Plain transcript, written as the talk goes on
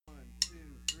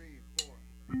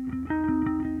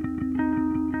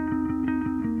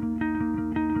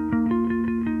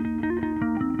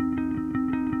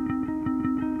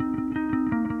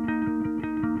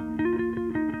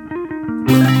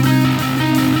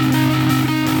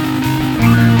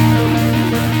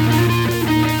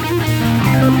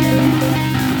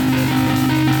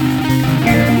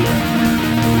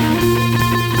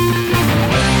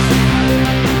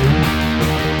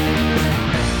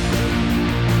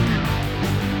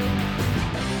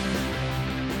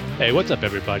Hey, what's up,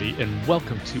 everybody, and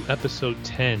welcome to episode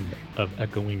 10 of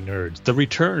Echoing Nerds, the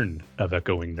return of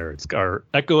Echoing Nerds. Our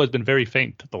echo has been very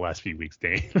faint the last few weeks,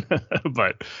 Dane,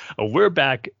 but we're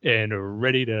back and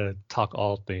ready to talk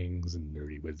all things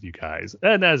nerdy with you guys.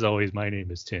 And as always, my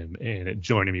name is Tim, and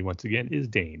joining me once again is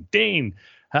Dane. Dane,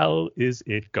 how is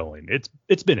it going?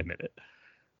 It's been a minute.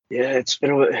 Yeah, it's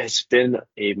been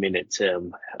a minute,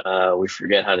 Tim. We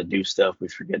forget how to do stuff. We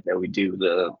forget that we do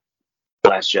the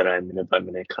Last Jedi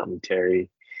minute-by-minute commentary.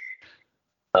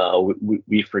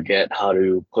 We forget how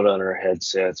to put on our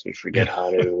headsets. We forget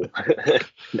how to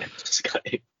connect to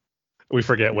Skype. We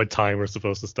forget what time we're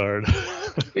supposed to start.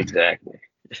 Exactly.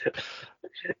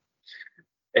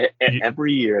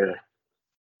 Every year.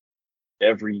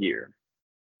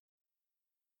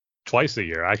 Twice a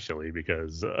year, actually,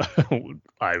 because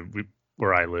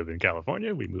where I live in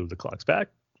California, we move the clocks back,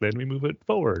 then we move it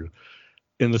forward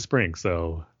in the spring.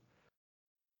 So,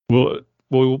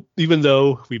 well, even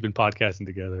though we've been podcasting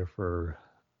together for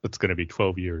it's going to be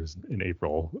 12 years in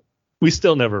April, we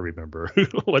still never remember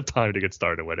what time to get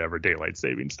started whenever daylight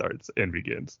saving starts and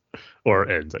begins, or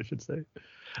ends, I should say.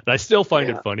 And I still find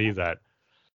it funny that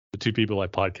the two people I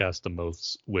podcast the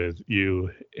most with,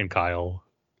 you and Kyle,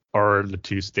 are the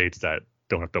two states that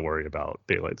don't have to worry about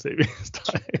daylight savings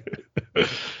time.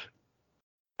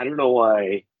 I don't know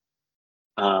why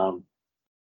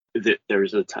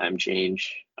there's a time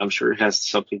change. I'm sure it has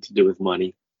something to do with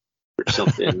money or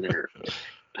something, or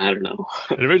I don't know.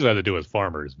 It originally had to do with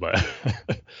farmers, but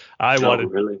I want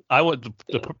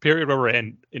the period where we're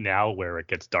in now, where it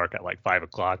gets dark at like 5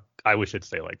 o'clock. I wish it'd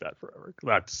stay like that forever.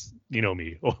 That's, you know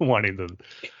me, wanting the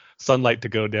sunlight to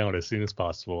go down as soon as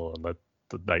possible and let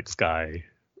the night sky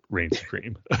reign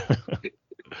supreme.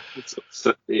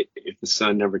 So if the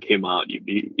sun never came out, you'd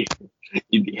be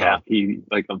happy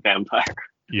like a vampire.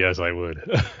 Yes, I would.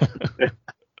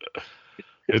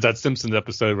 There's that Simpsons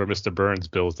episode where Mr. Burns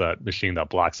builds that machine that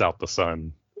blocks out the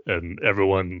sun, and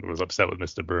everyone was upset with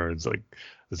Mr. Burns, like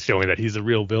it's showing that he's a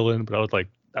real villain. But I was like,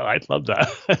 oh, I'd love that.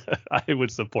 I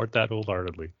would support that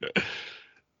wholeheartedly.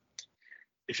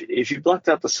 If you blocked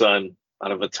out the sun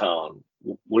out of a town,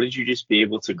 wouldn't you just be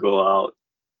able to go out?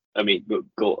 I mean,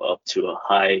 go up to a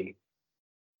high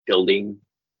building,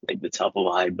 like the top of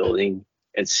a high building,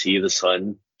 and see the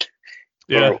sun?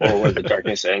 Yeah. Or where the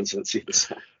darkness ends and see the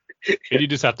sun. And you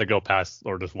just have to go past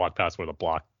or just walk past where the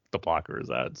blocker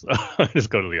is at. So just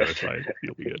go to the other side.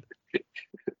 You'll be good.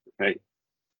 Right.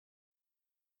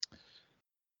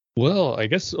 Well, I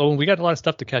guess we got a lot of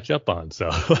stuff to catch up on. So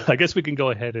I guess we can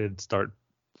go ahead and start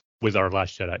with our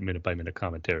Last Jedi minute-by-minute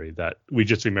commentary that we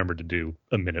just remembered to do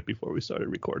a minute before we started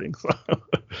recording. So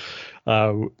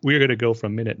we're going to go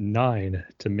from minute 9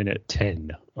 to minute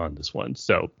 10 on this one.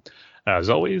 So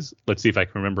as always, let's see if I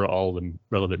can remember all the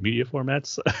relevant media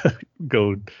formats.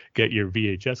 Go get your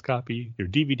VHS copy, your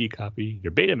DVD copy,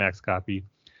 your Betamax copy,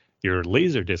 your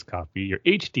Laserdisc copy, your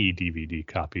HD DVD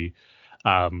copy,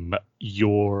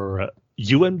 your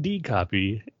UMD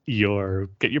copy,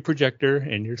 get your projector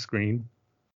and your screen.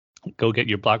 Go get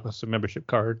your Blockbuster membership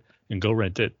card and go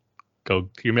rent it. Go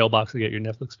to your mailbox and get your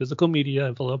Netflix physical media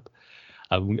envelope.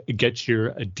 Get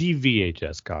your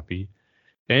DVHS copy.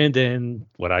 And then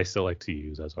what I still like to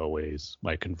use, as always,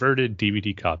 my converted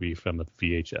DVD copy from a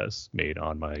VHS made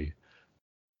on my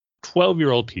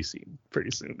 12-year-old PC.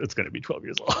 Pretty soon, it's going to be 12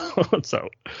 years old. So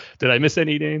did I miss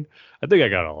any, Dane? I think I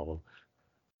got all of them.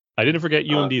 I didn't forget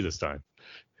UMD this time.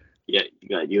 Yeah, you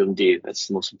got UMD. That's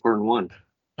the most important one.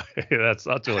 That's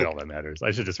really all that matters.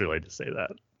 I should just really just say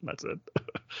that. That's it.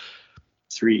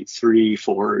 Three,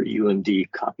 4 UMD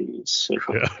copies.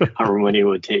 However many it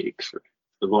would take for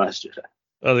The Last Jedi.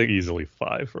 I think easily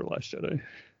 5 for Last Jedi.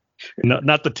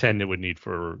 Not the 10 it would need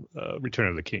for Return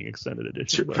of the King Extended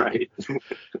Edition. But. Right.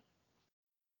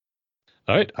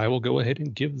 All right, I will go ahead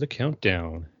and give the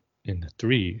countdown in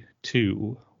 3,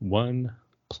 2, 1,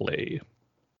 play.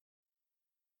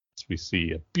 So we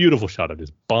see a beautiful shot of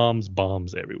just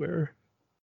bombs everywhere.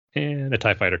 And a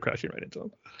TIE fighter crashing right into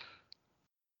him.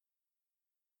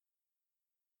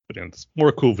 But again, it's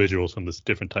more cool visuals from this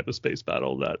different type of space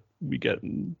battle that we get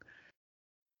in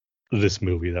this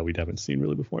movie that we haven't seen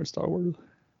really before in Star Wars.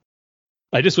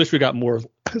 I just wish we got more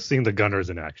seeing the gunners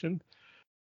in action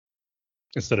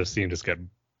instead of seeing just get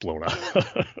blown up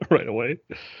right away.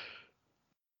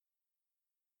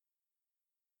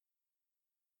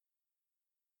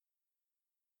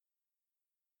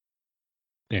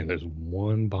 And there's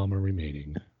one bomber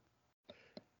remaining.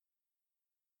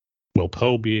 Will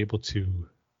Poe be able to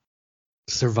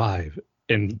survive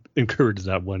and encourage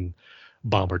that one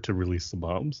bomber to release the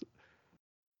bombs?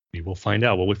 We will find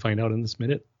out. Will we find out in this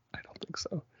minute? I don't think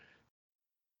so.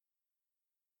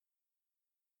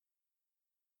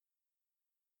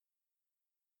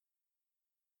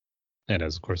 And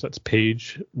as of course, that's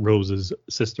Paige, Rose's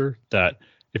sister. That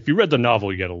if you read the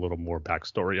novel, you get a little more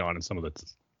backstory on and some of the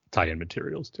tie-in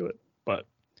materials to it. But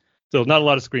so not a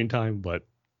lot of screen time, but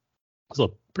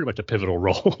still pretty much a pivotal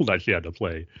role that she had to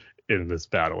play in this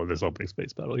battle, in this opening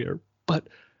space battle here. But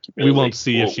we won't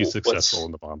see if she's successful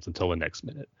in the bombs until the next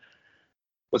minute.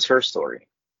 What's her story?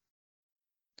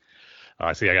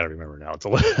 See, I gotta remember now.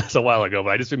 It's a while ago, but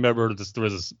I just remember there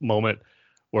was this moment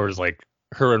where it was like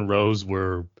her and Rose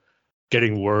were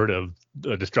getting word of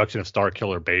the destruction of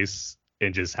Starkiller Base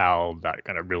and just how that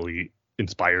kind of really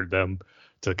inspired them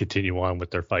to continue on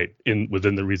with their fight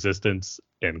within the Resistance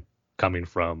and coming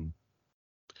from,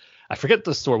 I forget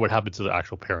the story what happened to the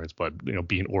actual parents, but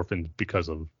being orphaned because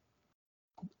of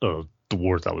the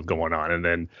wars that was going on, and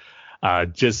then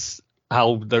just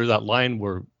how there's that line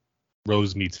where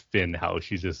Rose meets Finn, how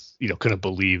she just couldn't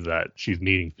believe that she's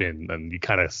meeting Finn, and you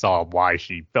kind of saw why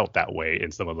she felt that way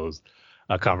in some of those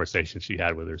conversations she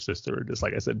had with her sister, just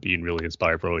like I said, being really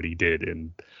inspired for what he did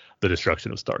in the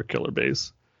destruction of Starkiller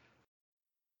Base.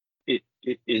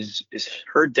 Is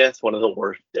her death one of the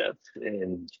worst deaths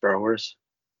in Star Wars?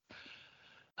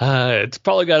 It's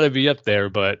probably got to be up there,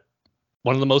 but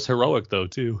one of the most heroic though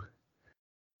too.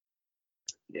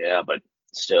 Yeah, but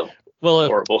still. Well,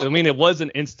 horrible. I mean, it was an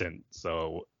instant,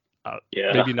 so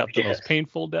maybe not the most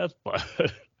painful death, but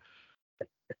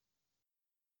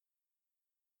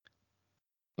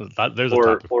there's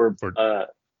or a topic for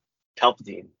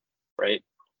Palpatine, right?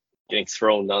 Getting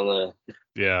thrown down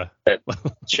that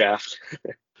shaft.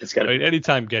 It's got.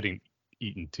 Anytime getting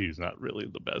eaten too is not really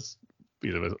the best.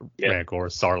 Either with Rancor,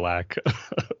 Sarlacc,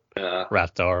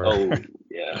 Rathtar. Oh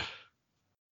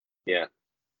yeah,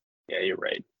 you're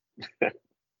right.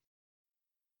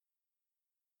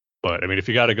 But I mean, if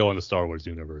you got to go in the Star Wars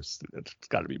universe, it's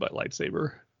got to be by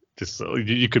lightsaber. Just so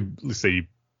you could say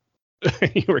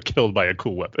you were killed by a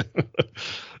cool weapon,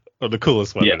 or the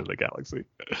coolest weapon in the galaxy.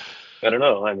 I don't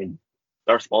know. I mean,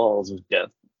 Darth Maul's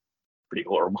death pretty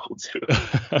horrible too.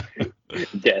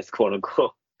 Death, quote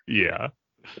unquote. Yeah.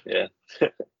 Yeah. So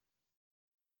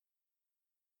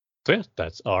yeah,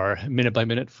 that's our minute by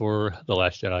minute for The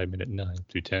Last Jedi, minute 9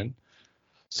 through 10.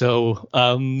 So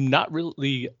not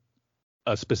really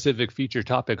a specific feature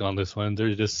topic on this one.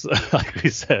 There's just, like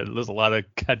we said, there's a lot of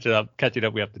catching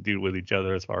up we have to do with each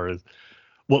other as far as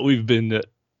what we've been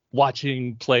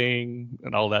watching, playing,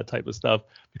 and all that type of stuff.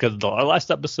 Because our last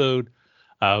episode,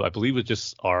 I believe, was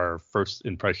just our first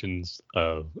impressions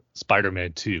of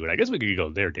Spider-Man 2. And I guess we could go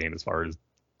there, Dane, as far as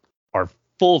our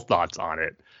full thoughts on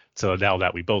it. So now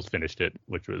that we both finished it,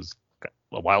 which was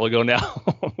a while ago now,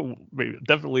 maybe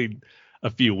definitely a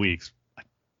few weeks,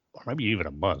 or maybe even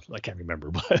a month. I can't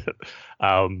remember,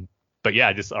 but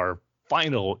yeah, just our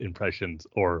final impressions,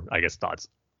 or I guess thoughts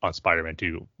on Spider-Man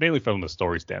 2, mainly from the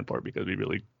story standpoint, because we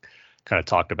really kind of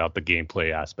talked about the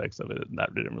gameplay aspects of it, and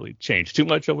that didn't really change too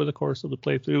much over the course of the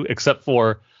playthrough, except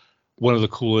for one of the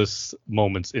coolest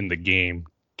moments in the game,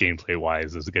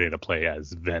 gameplay-wise, is getting to play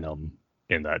as Venom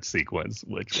in that sequence,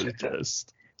 which was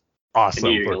just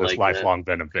awesome for this lifelong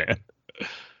Venom fan.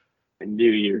 I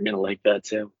knew you were gonna like that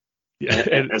too. Yeah,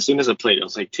 and as soon as I played it, I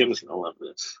was like, Tim's gonna love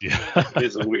this. Yeah,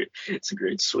 it's a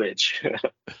great switch.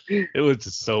 It was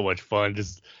just so much fun,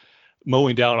 just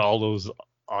mowing down all those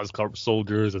Oscorp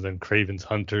soldiers and then Kraven's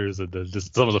hunters, and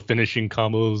just some of the finishing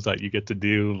combos that you get to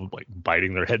do, like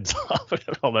biting their heads off and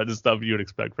all that stuff you would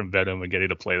expect from Venom, and getting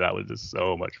to play that was just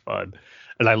so much fun.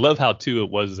 And I love how too it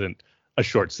wasn't a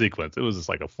short sequence; it was just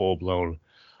like a full blown,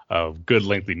 good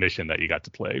lengthy mission that you got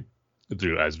to play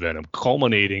through as Venom,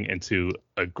 culminating into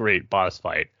a great boss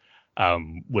fight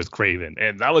with Kraven.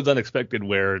 And that was unexpected,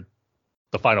 where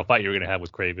the final fight you're going to have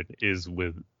with Kraven is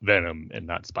with Venom and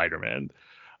not Spider-Man.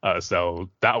 So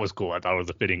that was cool. I thought it was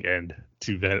a fitting end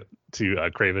to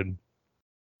Kraven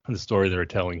and the story they were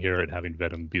telling here, and having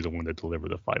Venom be the one to deliver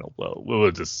the final blow. It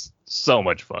was just so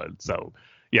much fun. So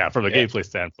yeah, from a gameplay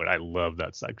standpoint, I love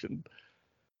that section.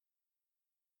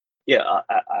 Yeah,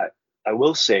 I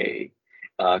will say,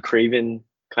 Kraven,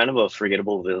 kind of a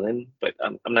forgettable villain, but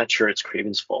I'm not sure it's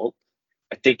Kraven's fault.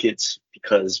 I think it's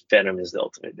because Venom is the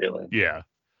ultimate villain. Yeah.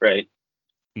 Right.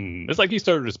 It's like he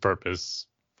started his purpose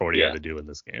for what he had Yeah. to do in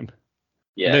this game. And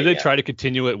Yeah. then they Yeah. try to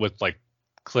continue it with like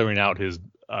clearing out his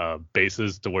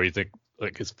bases to where you think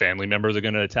like his family members are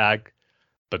going to attack,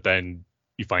 but then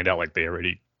you find out like they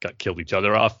already got killed each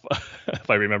other off, if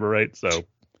I remember right. So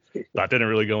that didn't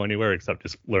really go anywhere except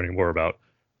just learning more about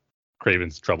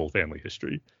Craven's troubled family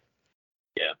history.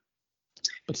 Yeah.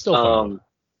 But still fun though.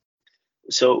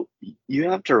 So you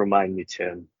have to remind me,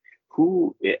 Tim,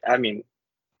 I mean,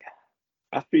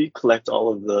 after you collect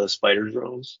all of the spider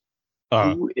drones,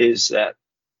 Uh, who is that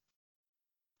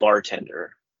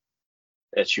bartender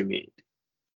that you meet?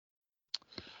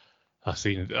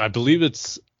 see, I believe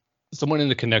it's someone in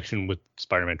the connection with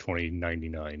Spider-Man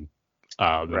 2099,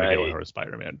 the Miguel Right. O'Hara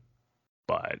Spider-Man.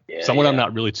 But Yeah. someone I'm Yeah.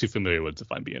 not really too familiar with,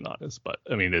 if I'm being honest. But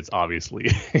I mean, it's obviously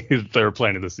they're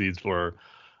planting the seeds for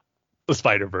the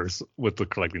Spider Verse with the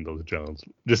collecting those drones,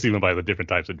 just even by the different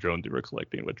types of drones you were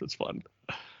collecting, which was fun.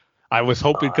 I was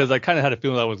hoping Uh, because I kind of had a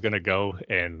feeling I was gonna go,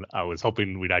 and I was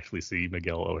hoping we'd actually see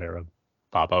Miguel O'Hara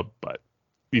pop up, but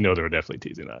they were definitely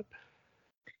teasing that.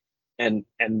 and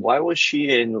why was she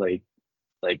in like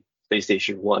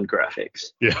PlayStation 1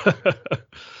 graphics? Yeah.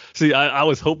 See, I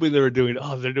was hoping they're doing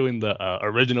the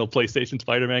original PlayStation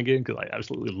Spider-Man game because I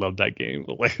absolutely love that game.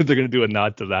 But like if they're gonna do a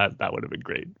nod to that, that would have been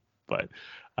great. But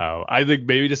I think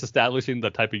maybe just establishing the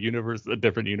type of universe, a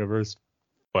different universe,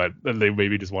 but then they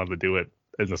maybe just wanted to do it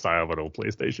in the style of an old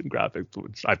PlayStation graphics,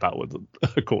 which I thought was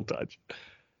a cool touch.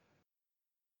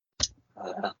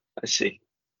 I see.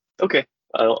 Okay.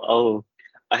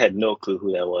 I had no clue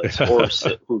who that was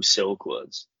or who Silk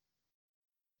was.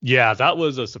 Yeah, that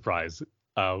was a surprise.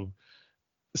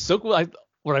 Silk,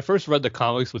 when I first read the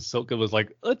comics with Silk, it was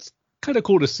like it's kind of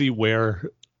cool to see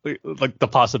where like the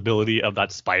possibility of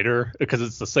that spider, because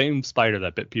it's the same spider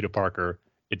that bit Peter Parker.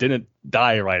 It didn't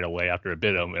die right away after it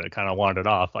bit him, and it kind of wandered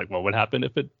off. Like, what would happen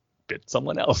if it bit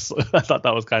someone else? I thought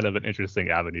that was kind of an interesting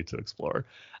avenue to explore.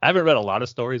 I haven't read a lot of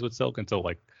stories with Silk until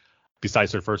like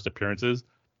besides her first appearances,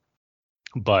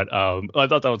 but I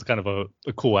thought that was kind of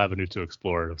a cool avenue to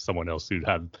explore of someone else who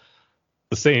had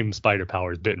the same spider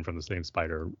powers bitten from the same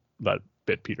spider that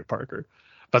bit Peter Parker.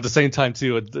 But at the same time,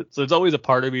 too, there's always a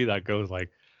part of me that goes like,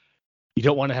 you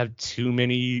don't want to have too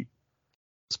many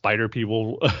spider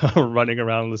people running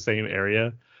around in the same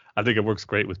area. I think it works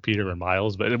great with Peter and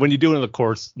Miles, but when you do it in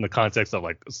the context of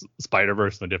like Spider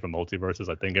Verse and the different multiverses,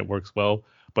 I think it works well.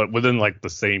 But within like the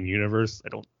same universe, I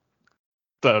don't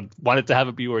want it to have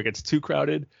it be where it gets too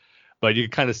crowded. But you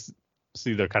kind of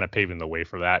see they're kind of paving the way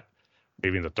for that,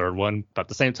 maybe in the third one. But at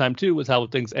the same time, too, with how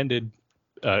things ended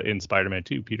in Spider-Man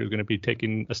 2, Peter's going to be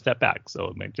taking a step back. So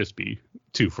it might just be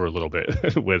two for a little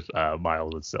bit with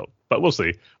Miles and Silk. But we'll see.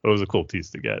 It was a cool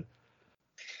tease to get.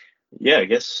 Yeah,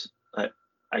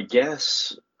 I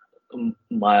guess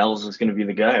Miles is going to be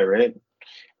the guy, right?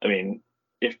 I mean,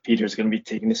 if Peter's going to be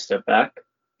taking a step back,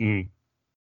 Mm.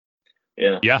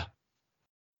 yeah, Yeah.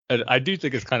 And I do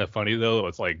think it's kind of funny, though.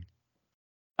 It's like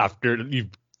after you've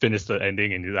finished the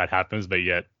ending and that happens, but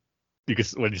yet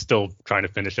when you're still trying to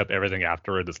finish up everything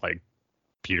afterward, it's like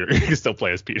Peter, you can still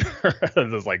play as Peter.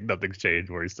 There's like nothing's changed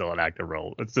where he's still an active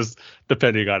role. It's just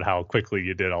depending on how quickly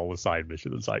you did all the side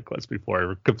missions and side quests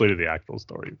before I completed the actual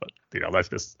story. But that's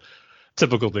just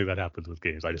typical thing that happens with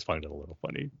games. I just find it a little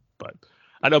funny. But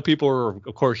I know people are,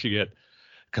 of course, you get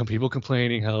people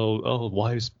complaining how,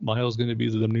 why is Miles going to be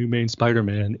the new main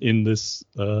Spider-Man in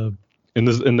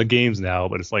the games now?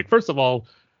 But it's like, first of all,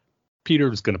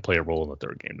 Peter is going to play a role in the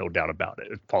third game, no doubt about it.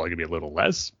 It's probably going to be a little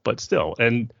less, but still.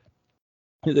 And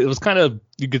it was kind of,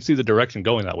 you could see the direction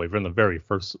going that way from the very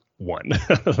first one.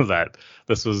 That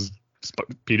this was,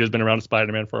 Peter's been around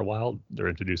Spider-Man for a while. They're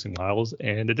introducing Miles,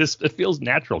 and it feels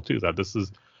natural too that this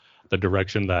is the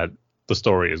direction that the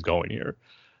story is going here.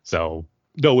 So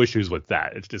no issues with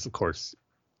that. It's just, of course,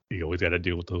 you always got to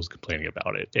deal with those complaining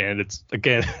about it. And it's,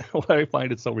 again, what I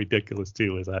find it so ridiculous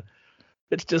too is that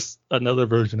it's just another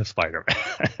version of Spider-Man.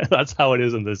 That's how it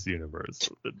is in this universe.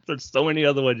 There's so many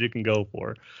other ones you can go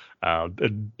for.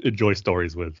 Enjoy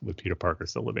stories with Peter Parker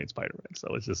still living Spider-Man.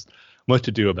 So it's just much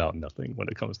to do about nothing when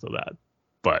it comes to that.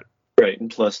 But right.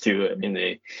 And plus, too, I mean,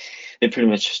 they pretty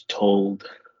much just told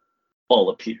all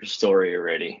of Peter's story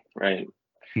already, right?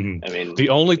 I mean, the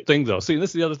only thing though, see,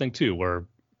 this is the other thing too, where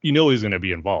he's going to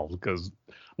be involved because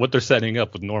what they're setting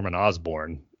up with Norman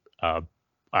Osborn,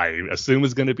 I assume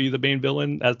is going to be the main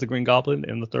villain as the Green Goblin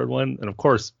in the third one, and of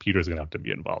course Peter's going to have to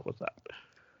be involved with that.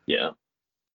 Yeah.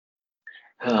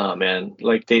 Oh man,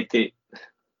 like they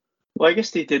well, I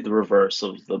guess they did the reverse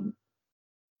of the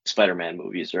Spider-Man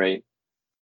movies, right?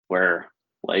 Where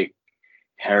like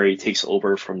Harry takes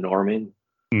over from Norman,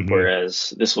 Mm-hmm.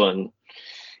 whereas this one,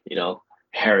 you know,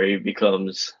 Harry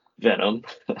becomes Venom,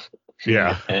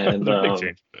 Yeah, and it's a big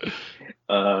change.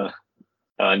 uh,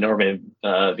 Norman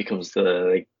becomes the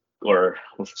like, or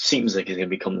seems like he's gonna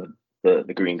become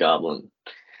the Green Goblin.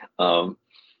 Um,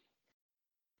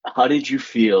 how did you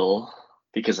feel?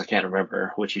 Because I can't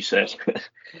remember what you said.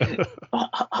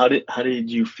 How did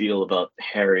you feel about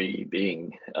Harry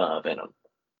being Venom?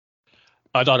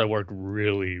 I thought it worked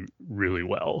really, really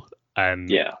well. And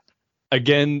Yeah,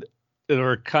 again, they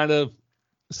were kind of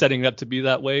setting up to be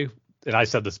that way. And I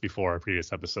said this before in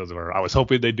previous episodes where I was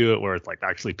hoping they do it where it's like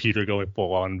actually Peter going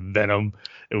full on Venom.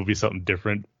 It would be something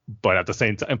different. But at the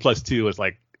same time, and plus two, it's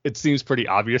like it seems pretty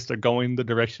obvious they're going the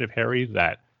direction of Harry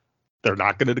that they're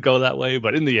not going to go that way.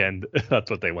 But in the end,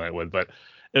 that's what they went with. But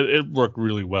it worked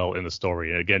really well in the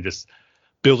story. And again, just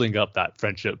building up that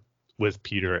friendship with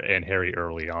Peter and Harry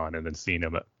early on, and then seeing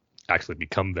him actually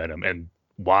become Venom and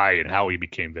why and how he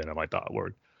became Venom, I thought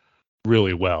worked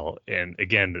really well. And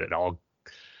again, it all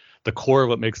the core of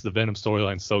what makes the Venom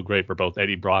storyline so great for both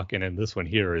Eddie Brock and in this one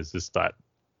here is just that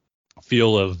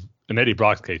feel of, in Eddie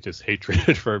Brock's case, just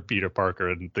hatred for Peter Parker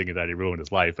and thinking that he ruined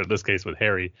his life. In this case with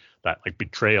Harry, that like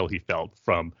betrayal he felt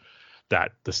from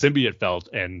that the symbiote felt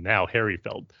and now Harry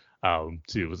felt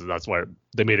too. So that's why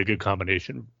they made a good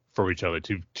combination for each other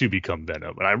to become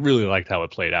Venom. And I really liked how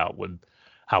it played out with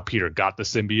how Peter got the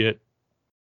symbiote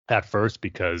at first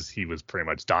because he was pretty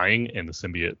much dying and the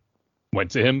symbiote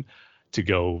went to him to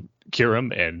go cure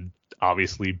him and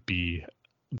obviously be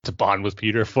to bond with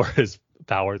Peter for his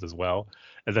powers as well.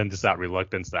 And then just that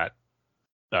reluctance that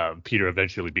Peter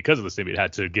eventually, because of the symbiote,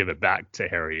 had to give it back to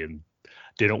Harry and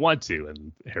didn't want to.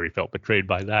 And Harry felt betrayed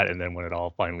by that. And then when it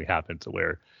all finally happened to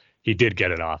where he did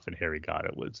get it off and Harry got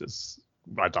it, was just,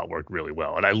 I thought worked really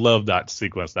well. And I love that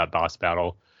sequence, that boss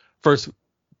battle. First,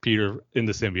 Peter in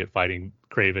the symbiote fighting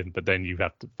Craven, but then you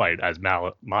have to fight as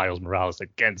Miles Morales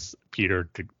against Peter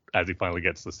as he finally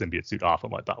gets the symbiote suit off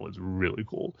him. I thought was really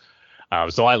cool.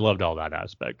 So I loved all that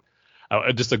aspect.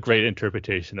 Just a great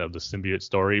interpretation of the symbiote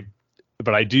story.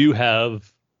 But I do have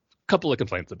a couple of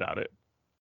complaints about it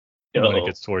when it Uh-oh.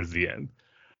 gets towards the end.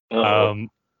 Uh-oh.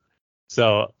 Um,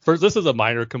 so first, this is a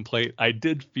minor complaint. I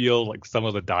did feel like some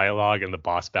of the dialogue and the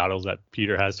boss battles that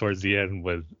Peter has towards the end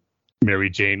with Mary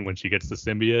Jane when she gets the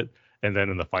symbiote, and then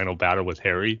in the final battle with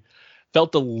Harry,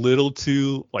 felt a little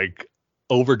too like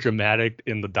over dramatic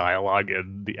in the dialogue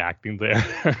and the acting there.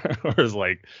 Whereas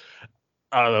like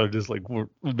I don't know, just like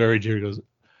Mary Jane goes,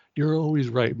 "You're always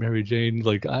right, Mary Jane.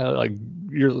 Like I like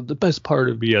you're the best part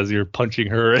of me," as you're punching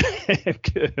her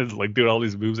and like doing all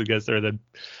these moves against her. And then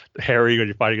Harry, when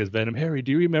you're fighting against Venom, Harry,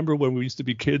 do you remember when we used to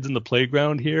be kids in the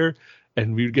playground here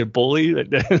and we'd get bullied?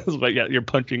 But yeah, you're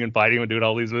punching and fighting and doing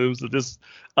all these moves. It just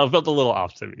I felt a little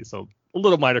off to me. So a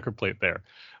little minor complaint there.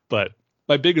 But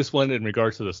my biggest one in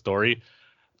regards to the story,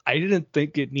 I didn't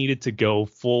think it needed to go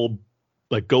full,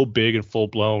 like go big and full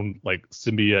blown like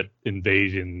symbiote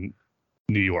invasion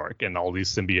New York and all these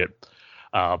symbiote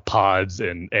pods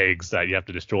and eggs that you have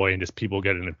to destroy and just people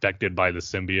getting infected by the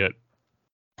symbiote.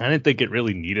 I didn't think it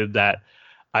really needed that.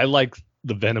 I like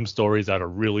the Venom stories that are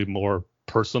really more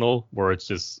personal, where it's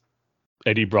just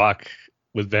Eddie Brock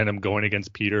with Venom going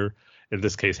against Peter. In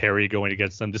this case, Harry going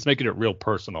against them, just making it real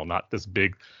personal, not this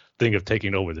big thing of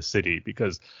taking over the city.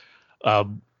 Because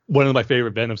one of my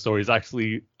favorite Venom stories,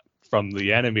 actually from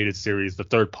the animated series, the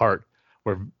third part,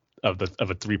 where of a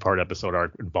 3-part episode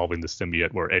arc involving the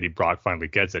symbiote, where Eddie Brock finally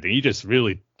gets it, and he just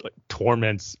really like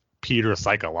torments Peter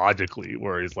psychologically,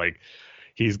 where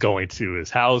he's going to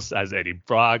his house as Eddie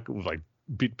Brock, like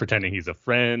pretending he's a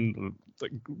friend,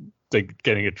 like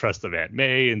getting a trust of Aunt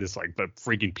May, and just like but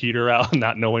freaking Peter out,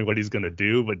 not knowing what he's gonna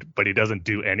do, but he doesn't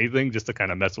do anything just to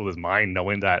kind of mess with his mind,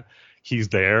 knowing that he's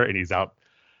there and he's out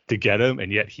to get him,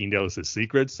 and yet he knows his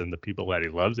secrets and the people that he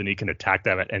loves, and he can attack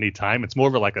them at any time. It's more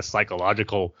of like a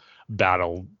psychological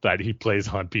battle that he plays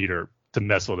on Peter to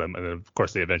mess with him, and then of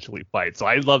course they eventually fight. So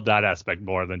I love that aspect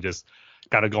more than just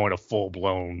kind of going a full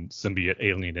blown symbiote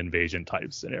alien invasion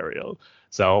type scenario.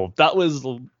 So that was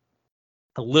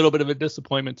a little bit of a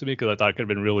disappointment to me because I thought it could have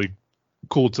been really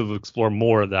cool to explore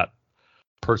more of that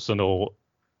personal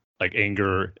like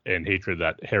anger and hatred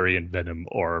that Harry and Venom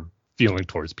are feeling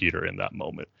towards Peter in that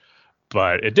moment.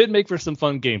 But it did make for some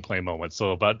fun gameplay moments.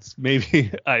 So that's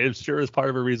maybe, I'm sure, is part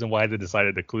of a reason why they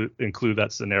decided to include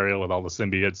that scenario with all the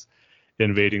symbiotes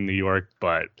invading New York.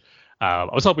 But I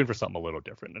was hoping for something a little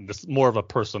different and just more of a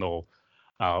personal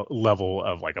level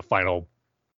of like a final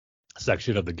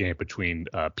section of the game between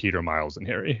Peter, Miles, and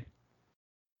Harry.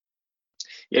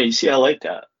 Yeah, you see, I like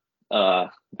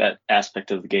that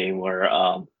aspect of the game where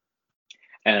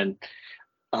and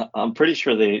I'm pretty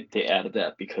sure they added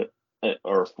that because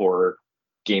or for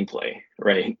gameplay,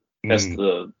 right? That's Mm,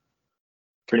 the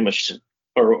pretty much,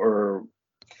 or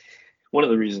one of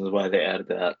the reasons why they added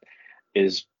that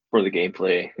is for the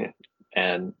gameplay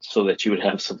and so that you would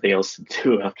have something else to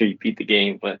do after you beat the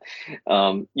game. But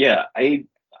yeah, I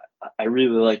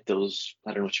really like those,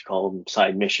 I don't know what you call them,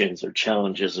 side missions or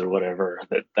challenges or whatever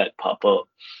that pop up,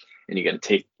 and you got to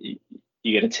take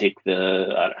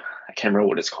I can't remember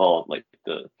what it's called, like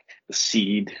the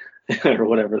seed or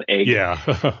whatever, the egg yeah.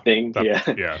 thing. Yeah,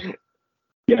 Yeah.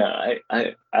 yeah,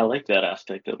 I like that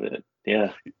aspect of it.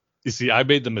 Yeah, You see, I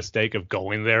made the mistake of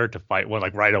going there to fight one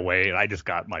like right away, and I just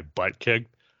got my butt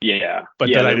kicked. yeah, But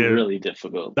yeah. then I They're did really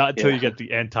difficult. not until Yeah, you get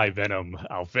the anti-venom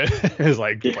outfit. It's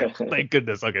like, yeah, thank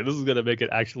goodness. Okay, this is gonna make it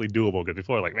actually doable. Because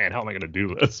before, like, man, how am I gonna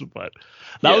do this? But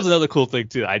that was yes. another cool thing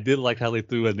too. I did like how they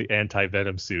threw in the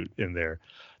anti-venom suit in there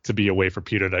to be a way for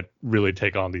Peter to really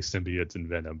take on these symbiotes in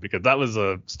Venom, because that was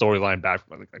a storyline back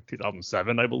from like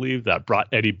 2007, I believe, that brought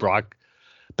Eddie Brock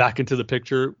back into the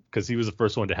picture because he was the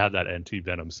first one to have that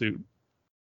anti-venom suit.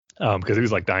 Because he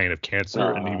was like dying of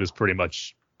cancer and he Uh, was pretty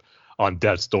much on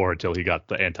death's door until he got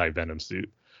the anti-venom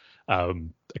suit. I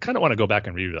kind of want to go back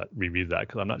and reread that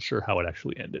because I'm not sure how it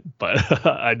actually ended, but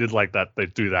I did like that they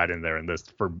threw that in there in this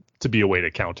for to be a way to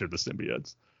counter the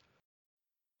symbiotes.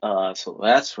 so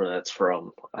that's where that's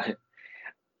from.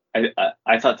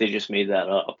 I thought they just made that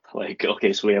up. Like,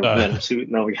 okay, so we have a Uh, venom suit.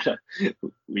 Now we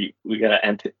got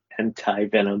an anti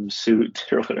venom suit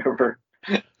or whatever.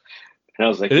 And I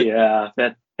was like, it, yeah,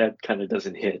 that kind of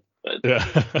doesn't hit. But yeah.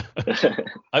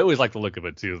 I always like the look of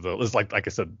it too, though. It's like I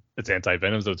said, it's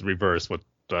anti-venom, so it's reversed with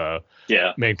the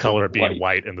yeah, main so color being white.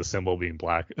 white and the symbol being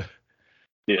black.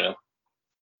 Yeah.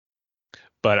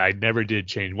 But I never did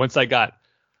change once I got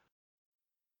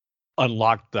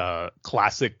unlocked the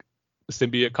classic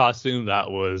symbiote costume. That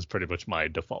was pretty much my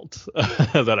default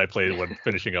that I played when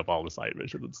finishing up all the side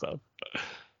missions and stuff.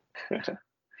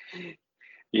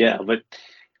 Yeah, but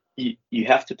you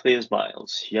have to play as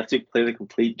Miles. You have to play the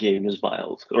complete game as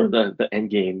Miles, or the end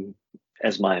game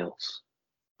as Miles.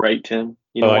 Right, Tim?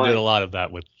 You Oh, know I did a why? lot of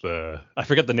that with the I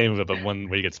forget the name of it, but one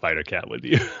where you get Spider Cat with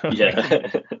you. Yeah.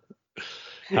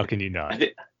 How can you I not?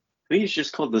 think I think it's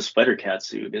just called the Spider Cat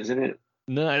suit, isn't it?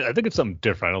 No, I think it's something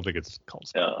different. I don't think it's called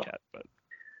Spider Uh, Cat, but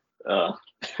uh,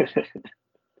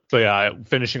 so yeah,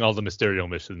 finishing all the Mysterio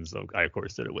missions. I of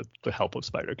course did it with the help of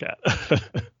Spider Cat.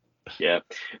 yeah,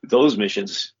 those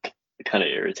missions kind of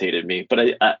irritated me, but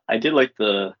I did like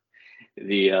the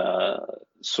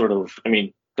sort of, I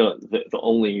mean, the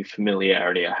only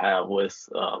familiarity I have with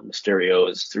Mysterio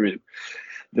is through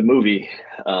the movie,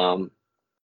 um,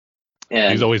 He's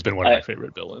and always been one of my I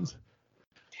favorite villains.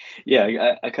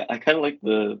 yeah I kind of like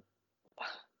the,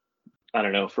 I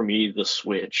don't know, for me the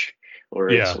switch, where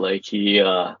it's Yeah, like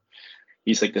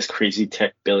he's like this crazy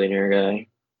tech billionaire guy.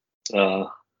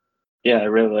 Yeah, I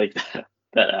really like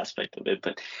that aspect of it,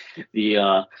 but the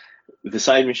uh the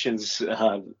side missions,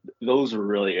 those were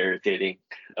really irritating,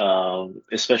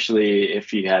 especially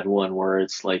if you had one where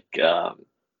it's like uh,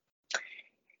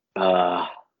 uh,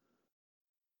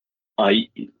 like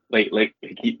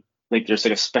there's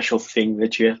like a special thing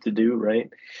that you have to do, right?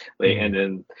 Like, mm, and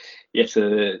then you have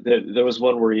to. There was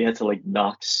one where you had to like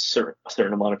knock a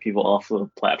certain amount of people off the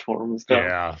platform and stuff.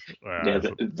 yeah, Yeah,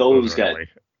 those those are got annoying.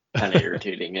 kind of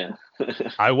irritating. Yeah,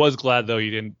 I was glad though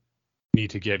you didn't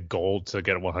need to get gold to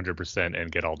get 100% and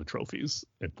get all the trophies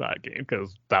in that game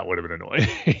because that would have been annoying.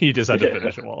 You just had to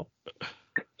finish them all.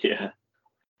 yeah,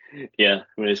 yeah.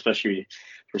 I mean, especially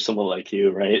for someone like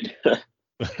you, right?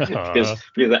 because Uh,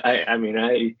 because I mean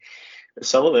I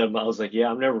some of them I was like, yeah,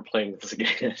 I'm never playing this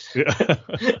again. yeah.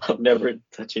 I'm never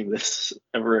touching this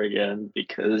ever again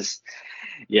because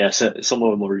yeah, some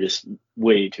of them were just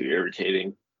way too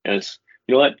irritating. And it's,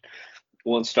 you know what,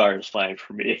 1 star is fine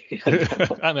for me.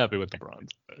 I'm happy with the bronze.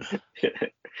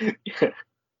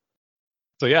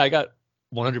 So yeah, I got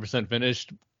 100%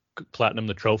 finished, platinum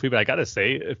the trophy, but I gotta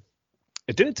say,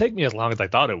 it didn't take me as long as I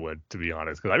thought it would, to be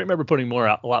honest, because I remember putting a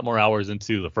lot more hours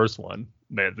into the first one.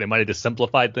 They might have just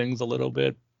simplified things a little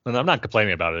bit, and I'm not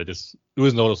complaining about it. It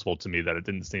was noticeable to me that it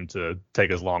didn't seem to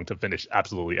take as long to finish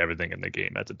absolutely everything in the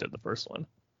game as it did the first one.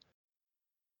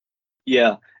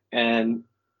 Yeah, and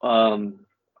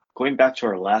going back to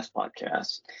our last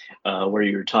podcast, where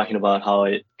you were talking about how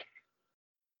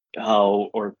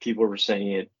or people were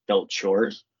saying it felt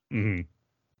short. Hmm.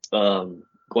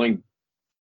 Going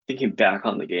thinking back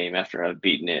on the game after I've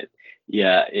beaten it,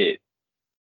 yeah, it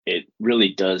really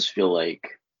does feel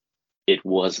like it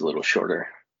was a little shorter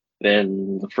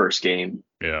than the first game.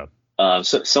 Yeah.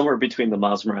 So somewhere between the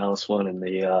Miles Morales one and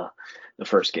the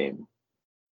first game.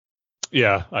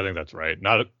 Yeah, I think that's right.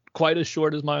 Not quite as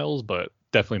short as Miles, but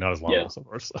Definitely not as long Yeah. as the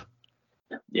first.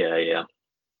 Yeah.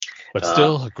 But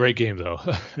still, a great game though.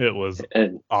 It was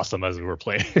And awesome as we were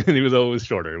playing. Even though it was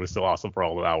shorter, it was still awesome for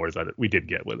all the hours that we did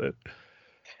get with it.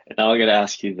 now I gotta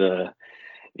ask you the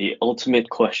ultimate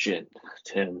question,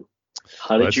 Tim.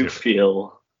 How did Let's you hear it.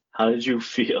 feel? How did you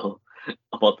feel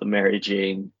about the Mary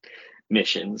Jane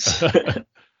missions? They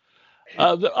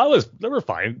were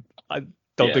fine. I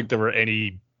don't Yeah, think there were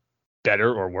any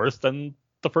better or worse than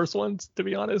the first ones, to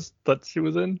be honest, that she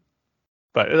was in.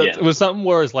 But it yeah, was something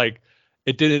where it's like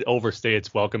it didn't overstay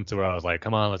its welcome to where I was like,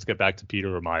 come on, let's get back to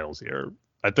Peter or Miles here.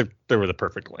 I think they were the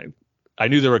perfect length. I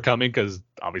knew they were coming because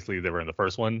obviously they were in the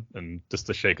first one, and just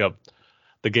to shake up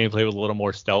the gameplay with a little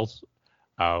more stealth.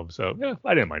 So yeah,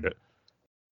 I didn't mind it.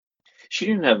 she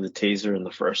didn't have the taser in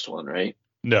the first one, right?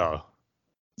 No,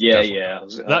 Yeah, definitely yeah,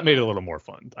 not. That made it a little more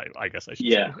fun. I guess I should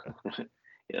yeah. say.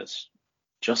 Yes,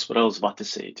 just what I was about to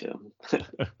say, Tim.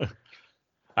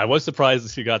 I was surprised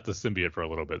that she got the symbiote for a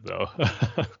little bit though.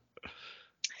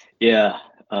 Yeah,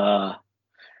 uh,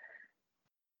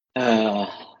 uh,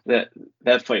 that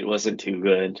that fight wasn't too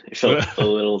good. It felt a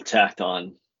little tacked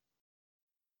on.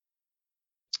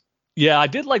 Yeah, I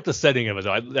did like the setting of it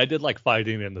though. I did like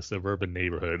fighting in the suburban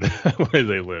neighborhood where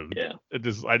they lived. Yeah,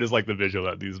 I just like the visual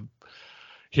that these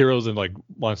heroes and like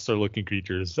monster looking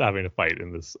creatures having a fight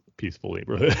in this peaceful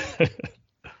neighborhood.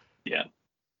 yeah.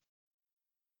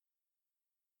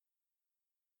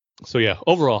 So yeah,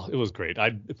 overall it was great.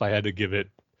 If I had to give it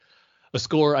a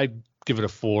score, I'd give it a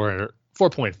 4.5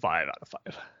 out of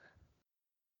 5.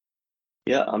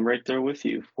 Yeah, I'm right there with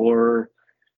you.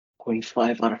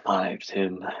 4.5 out of 5,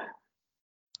 Tim.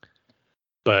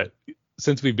 But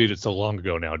since we beat it so long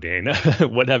ago now, Dane,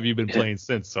 what have you been playing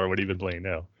since, or what have you been playing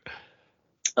now?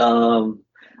 Um,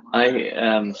 I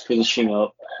am finishing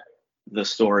up the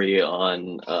story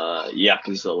on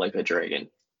Yakuza Like a Dragon.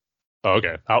 Oh,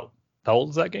 okay. How old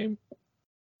is that game?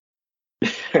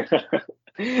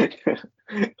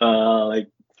 Like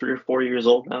 3 or 4 years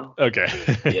old now. Okay.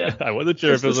 Yeah, I wasn't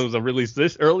sure if because it this, was a release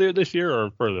this earlier this year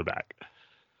or further back.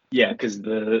 yeah, because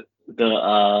the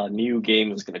new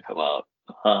game is gonna come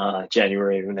out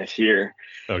January of next year,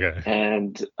 Okay.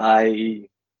 and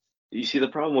you see the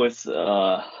problem with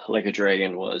Like a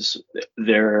Dragon was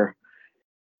there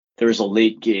there's a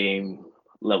late game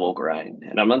level grind,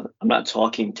 and I'm not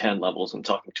talking 10 levels, I'm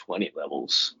talking 20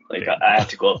 levels. Like Damn. I had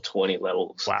to go up 20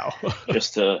 levels Wow.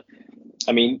 just to.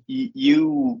 I mean,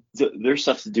 there's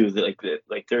stuff to do that,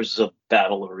 like there's a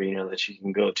battle arena that you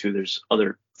can go to. There's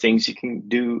other things you can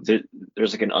do.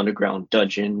 There's like an underground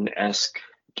dungeon-esque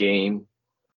game.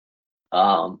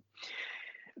 Um,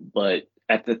 but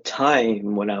at the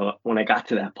time when I got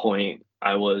to that point,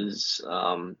 I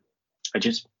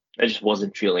just I just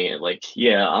wasn't feeling it. Like,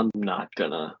 yeah, I am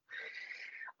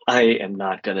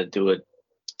not gonna do a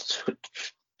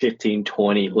 15,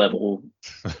 20 level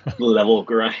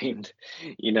grind,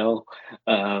 you know?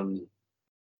 Um,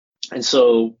 and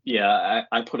so, yeah,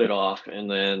 I put it off,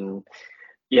 and then,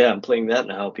 yeah, I'm playing that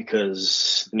now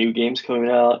because the new game's coming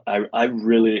out. I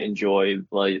really enjoy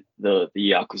like the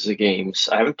Yakuza games.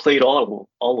 I haven't played all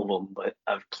of them, but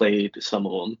I've played some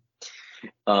of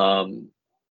them.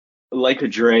 Like a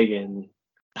Dragon,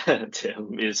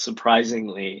 Tim, is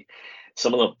surprisingly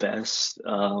some of the best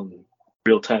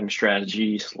real-time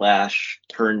strategy slash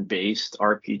turn-based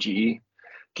RPG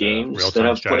games that Real-time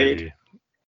I've played. strategy.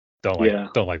 Don't like Yeah,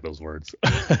 don't like those words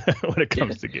when it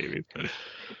comes to gaming.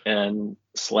 and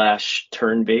slash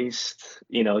turn-based.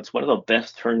 It's one of the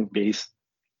best turn-based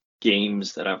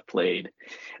games that I've played.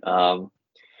 Um,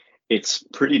 it's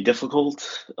pretty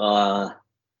difficult to.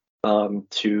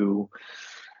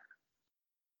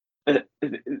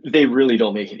 They really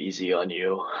don't make it easy on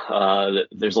you.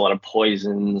 There's a lot of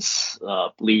poisons,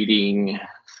 bleeding,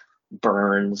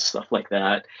 burns, stuff like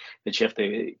that you have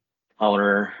to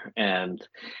counter, and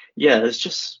yeah, it's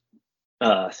just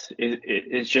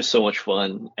so much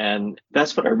fun, and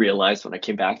that's what I realized when I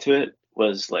came back to it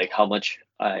was like how much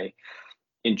I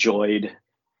enjoyed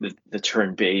the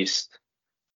turn-based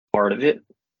part of it,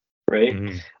 right?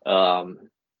 Mhm.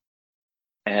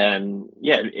 And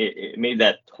yeah, it made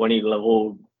that 20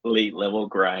 level late level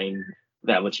grind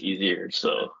that much easier.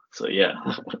 So yeah.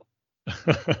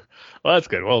 Well, that's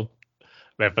good. Well,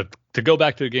 man, but to go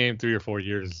back to the game 3 or 4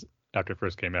 years after it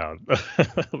first came out,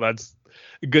 that's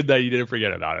good that you didn't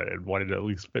forget about it and wanted to at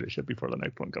least finish it before the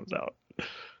next one comes out.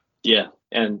 Yeah,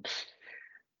 and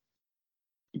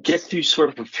get you sort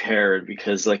of prepared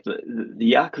because like the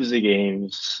Yakuza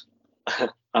games,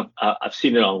 I've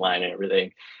seen it online and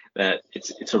everything, that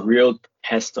it's a real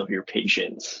test of your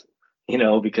patience.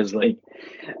 because like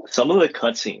some of the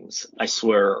cutscenes, I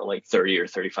swear, are like 30 or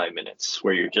 35 minutes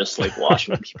where you're just like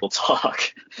watching people talk.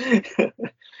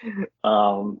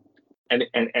 um,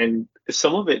 and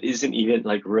some of it isn't even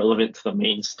like relevant to the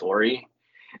main story.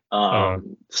 Uh,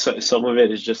 So some of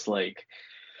it is just like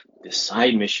this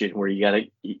side mission where you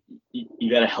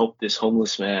gotta help this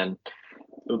homeless man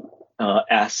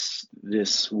ask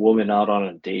this woman out on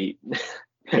a date.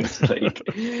 It's like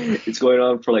it's going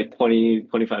on for like 20,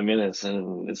 25 minutes,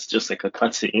 and it's just like a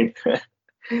cutscene.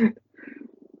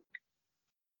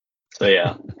 So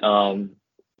yeah,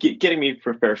 getting me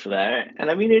prepared for that, and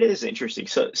I mean it is interesting.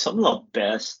 So some of the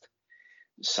best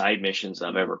side missions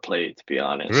I've ever played, to be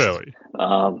honest. really?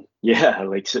 Yeah,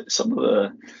 like some of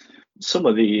the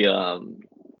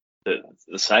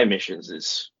the side missions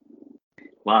is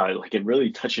wow, like it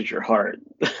really touches your heart.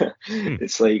 Hmm.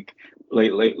 It's like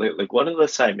one of the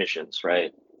side missions,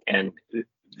 right? And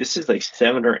this is like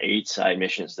 7 or 8 side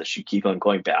missions that you keep on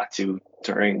going back to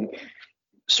during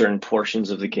certain portions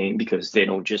of the game because they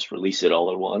don't just release it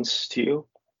all at once to you.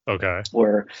 Okay.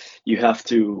 Where you have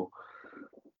to,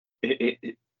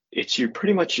 it's you're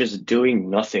pretty much just doing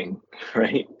nothing,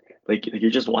 right? Like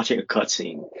you're just watching a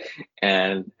cutscene,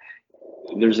 and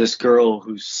there's this girl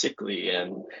who's sickly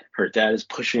and her dad is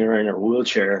pushing her in her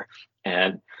wheelchair,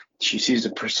 and she sees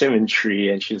a persimmon tree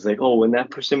and she's like, oh, when that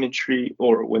persimmon tree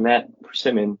or when that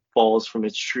persimmon falls from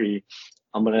its tree,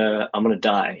 I'm gonna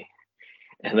die.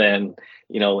 And then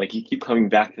like you keep coming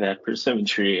back to that persimmon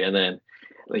tree, and then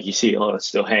like you see, oh, it's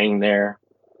still hanging there,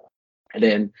 and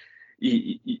then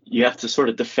you have to sort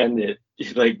of defend it.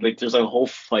 Like there's a whole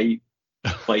fight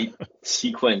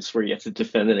sequence where you have to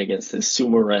defend it against this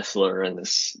sumo wrestler and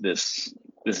this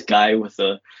guy with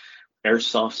a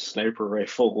airsoft sniper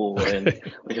rifle, and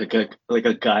Okay. like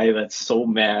a guy that's so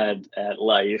mad at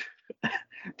life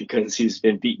because he's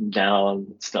been beaten down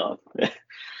and stuff.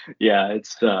 Yeah,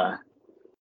 it's some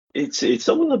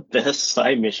of the best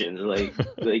side missions. Like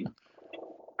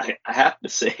I have to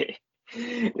say,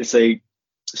 it's like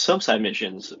some side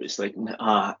missions. It's like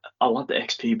I want the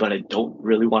XP, but I don't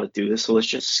really want to do this. So let's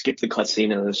just skip the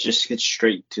cutscene and let's just get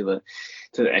straight to the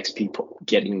XP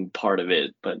getting part of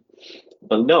it. But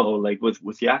no, like with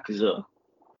Yakuza,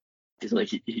 it's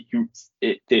like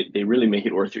they really make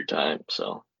it worth your time.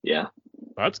 So yeah,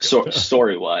 That's good.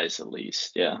 story wise at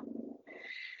least, yeah.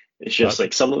 It's just That,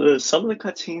 like some of the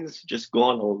cutscenes just go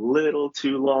on a little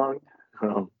too long.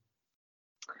 Um,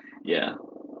 yeah,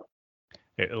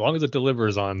 as long as it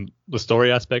delivers on the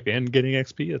story aspect and getting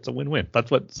XP, it's a win-win.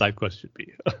 That's what side quests should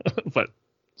be. But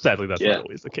sadly, that's not yeah,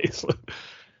 always the case.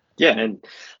 yeah, and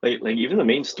like even the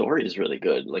main story is really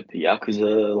good. Like the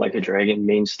Yakuza Like a Dragon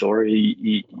main story,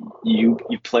 you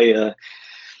play a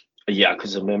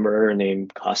Yakuza member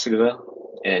named Kasuga,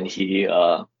 and he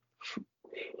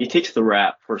takes the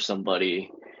rap for somebody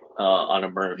on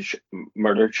a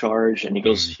murder charge, and he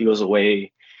goes Hmm. he goes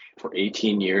away for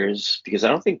 18 years because I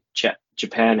don't think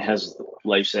Japan has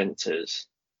life sentences.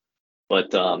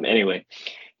 But anyway,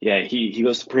 yeah, he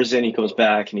goes to prison. He comes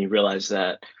back and he realizes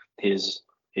that his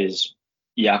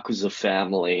Yakuza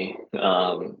family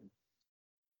uh,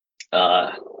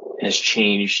 has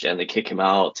changed, and they kick him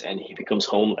out, and he becomes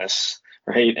homeless,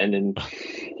 right? And then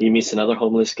he meets another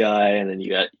homeless guy, and then you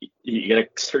got to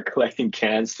start collecting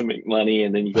cans to make money,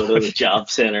 and then you go to the job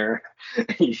center,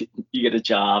 you get a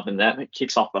job, and that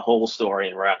kicks off the whole story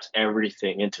and wraps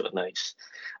everything into a nice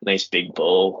big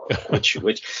bow,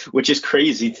 which is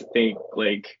crazy to think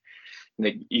like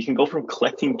you can go from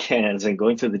collecting cans and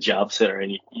going to the job center,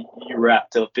 and you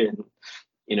wrapped up in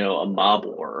a mob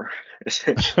war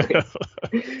essentially.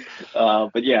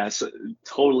 But yeah, so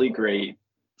totally great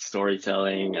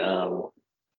storytelling.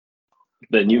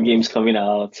 The new game's coming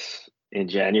out in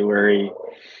January.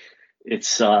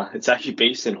 It's actually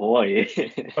based in Hawaii.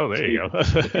 Oh, there you go.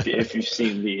 If you've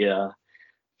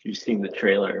seen the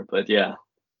trailer, but yeah,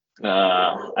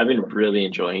 I've been really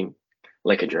enjoying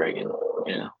Like a Dragon.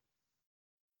 Yeah.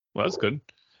 Well, that's good.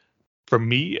 For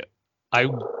me, I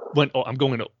I'm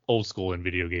going old school in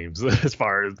video games as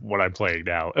far as what I'm playing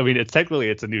now. I mean,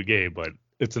 it's a new game, but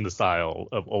it's in the style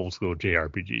of old school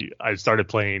JRPG. I started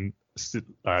playing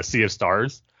Sea of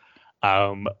Stars,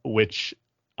 which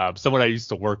someone I used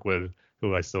to work with,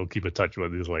 who I still keep in touch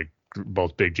with, is like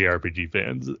both big JRPG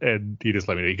fans, and he just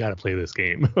let me know, you got to play this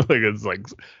game. Like it's like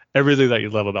everything that you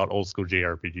love about old school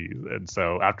JRPGs. And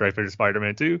so after I finished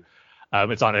Spider-Man 2,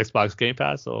 it's on Xbox Game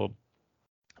Pass, so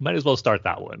I might as well start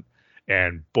that one.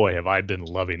 And boy, have I been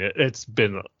loving it. It's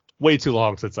been way too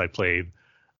long since I played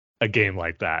a game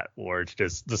like that, where it's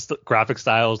just the graphic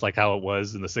styles like how it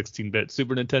was in the 16-bit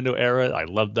Super Nintendo era. I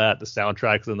love that. The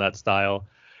soundtracks in that style.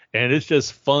 And it's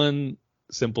just fun,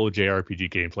 simple JRPG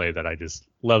gameplay that I just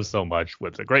love so much,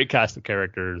 with a great cast of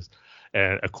characters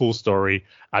and a cool story.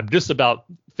 I'm just about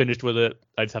finished with it.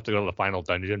 I just have to go to the final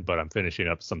dungeon, but I'm finishing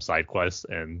up some side quests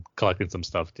and collecting some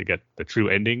stuff to get the true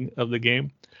ending of the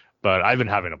game. But I've been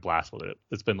having a blast with it.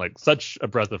 It's been like such a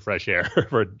breath of fresh air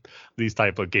for these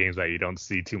type of games that you don't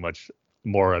see too much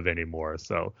more of anymore.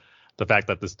 So the fact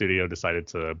that the studio decided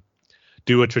to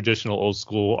do a traditional old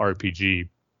school RPG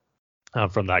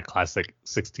from that classic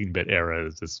 16-bit era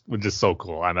is just so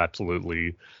cool. I'm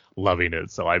absolutely loving it.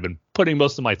 So I've been putting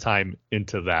most of my time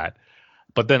into that.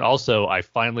 But then also I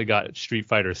finally got Street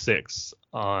Fighter 6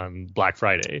 on Black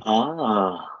Friday.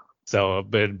 So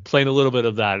I've been playing a little bit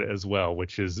of that as well,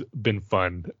 which has been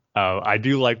fun. I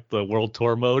do like the World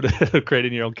Tour mode,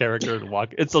 creating your own character and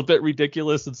walk. It's a bit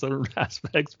ridiculous in some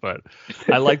aspects, but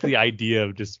I like the idea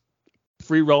of just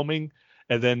free roaming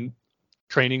and then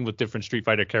training with different Street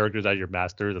Fighter characters as your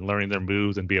masters and learning their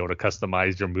moves and be able to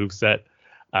customize your move set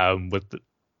with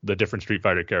the different Street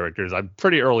Fighter characters. I'm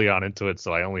pretty early on into it,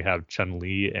 so I only have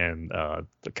Chun-Li and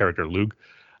the character Luke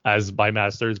as my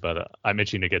masters, but I'm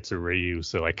itching to get to Ryu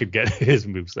so I could get his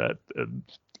moveset and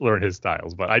learn his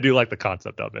styles. But I do like the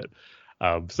concept of it.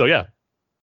 So yeah,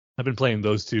 I've been playing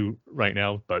those two right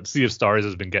now, but Sea of Stars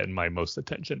has been getting my most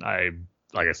attention.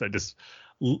 Like I said,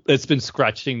 it's been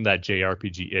scratching that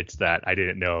JRPG itch that I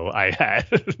didn't know I had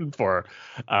for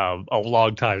a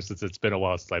long time, since it's been a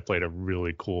while since I played a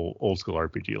really cool old school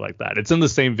RPG like that. It's in the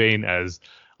same vein as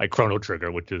like Chrono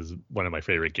Trigger, which is one of my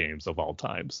favorite games of all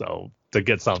time. So to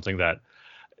get something that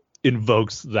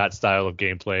invokes that style of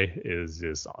gameplay is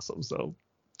just awesome. So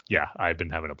yeah, I've been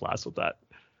having a blast with that.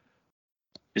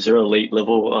 Is there a late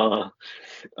level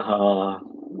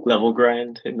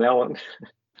grind in that one?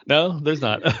 No, there's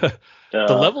not. The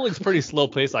leveling's pretty slow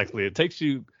paced, actually. It takes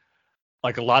you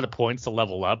like a lot of points to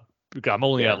level up. I'm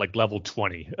only at like level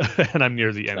 20 and I'm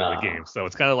near the end of the game. So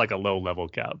it's kind of like a low level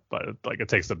cap, but like it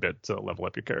takes a bit to level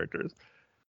up your characters.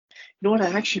 You know what? I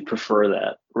actually prefer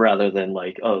that rather than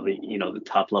like, the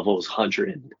top level is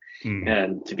 100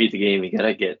 and to beat the game, you got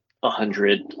to get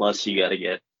 100 plus you got to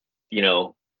get,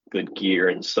 good gear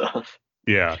and stuff.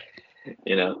 Yeah.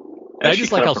 I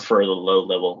just like how prefer the low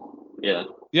level. Yeah.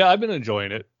 Yeah, I've been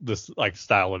enjoying it, this like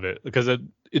style of it, because it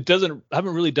doesn't. I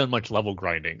haven't really done much level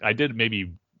grinding. I did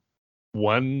maybe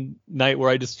one night where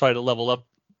I just tried to level up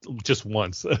just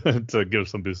once to give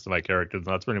some boost to my characters,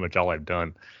 and that's pretty much all I've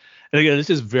done. And again, it's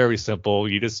just very simple.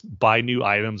 You just buy new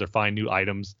items or find new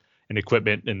items and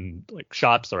equipment in like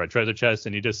shops or at treasure chests,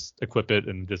 and you just equip it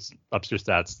and just ups your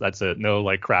stats. That's it. No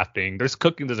like crafting.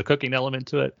 There's a cooking element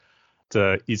to it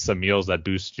to eat some meals that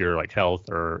boost your like health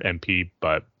or MP,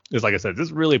 but it's like I said,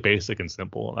 just really basic and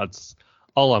simple. That's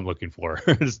all I'm looking for.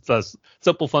 It's just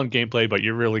simple, fun gameplay, but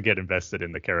you really get invested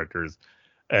in the characters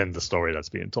and the story that's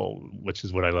being told, which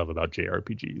is what I love about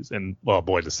JRPGs. And well,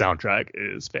 boy, the soundtrack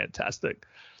is fantastic.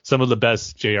 Some of the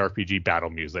best JRPG battle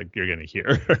music you're gonna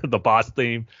hear. The boss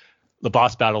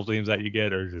battle themes that you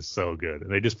get are just so good. And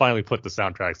they just finally put the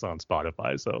soundtracks on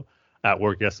Spotify. So at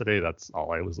work yesterday, that's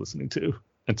all I was listening to.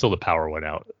 Until the power went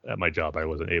out at my job, I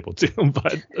wasn't able to.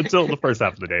 But until the first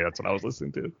half of the day, that's what I was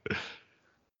listening to.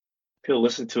 Could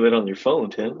listen to it on your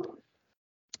phone, Tim.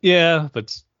 Yeah,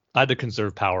 but I had to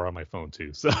conserve power on my phone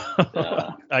too, so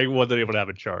I wasn't able to have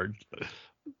it charged.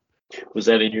 Was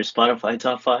that in your Spotify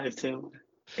top 5, Tim?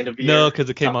 No, because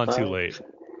it came on too late.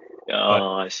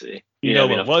 Oh, I see.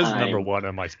 What was number 1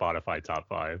 on my Spotify top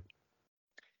 5?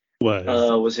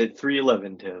 Was it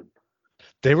 311, Tim?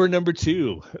 They were number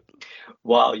 2.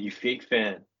 Wow, you fake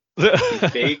fan. You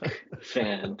fake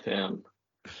fan, Tim.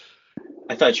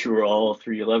 I thought you were all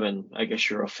 311. I guess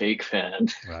you're a fake fan.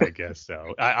 I guess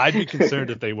so. I'd be concerned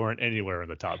if they weren't anywhere in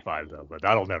the top 5, though, but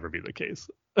that'll never be the case.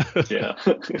 Yeah.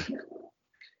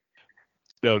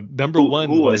 No, number 1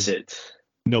 who was it?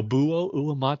 Nobuo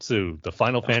Uematsu, the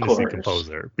Final Fantasy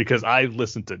composer, because I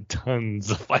listened to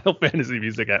tons of Final Fantasy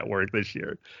music at work this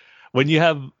year. When you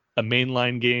have a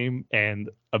mainline game and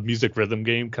a music rhythm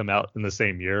game come out in the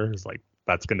same year, it's like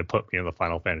that's going to put me in the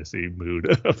Final Fantasy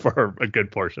mood for a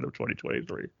good portion of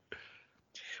 2023.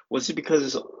 Was it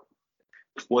because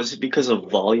of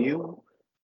volume?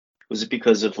 Was it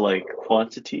because of like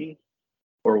quantity,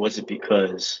 or was it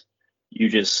because you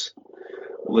just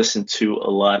listened to a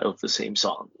lot of the same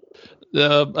song?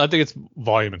 I think it's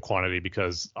volume and quantity,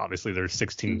 because obviously there's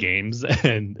 16 games,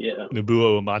 and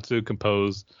Nobuo Uematsu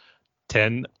composed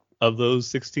 10 of those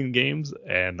 16 games,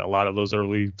 and a lot of those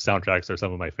early soundtracks are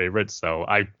some of my favorites. So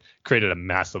I created a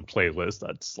massive playlist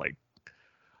that's like,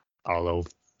 I don't know,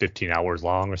 15 hours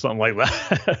long or something like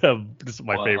that. This is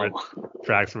my favorite Wow.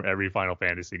 tracks from every Final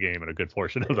Fantasy game, and a good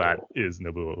portion of that is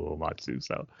Nobuo Uematsu.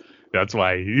 So that's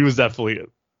why he was definitely,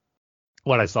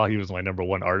 when I saw he was my number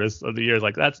one artist of the year,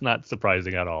 like that's not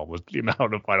surprising at all with the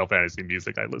amount of Final Fantasy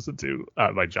music I listened to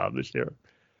at my job this year.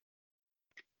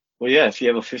 Well, yeah, if you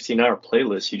have a 15-hour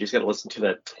playlist, you just got to listen to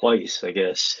that twice, I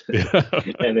guess,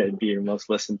 and it'd be your most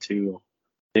listened to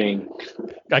thing.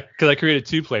 Because I created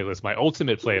two playlists. My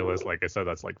ultimate playlist, like I said,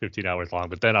 that's like 15 hours long.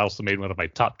 But then I also made one of my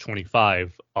top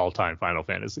 25 all-time Final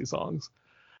Fantasy songs.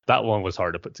 That one was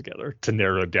hard to put together to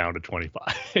narrow it down to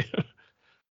 25.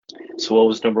 So what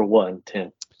was number one,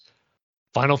 Tim?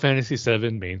 Final Fantasy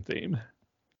VII main theme.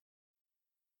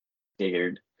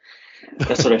 Figured.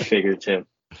 That's what I figured, Tim.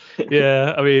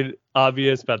 Yeah, I mean,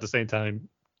 obvious, but at the same time,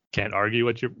 can't argue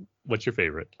what's your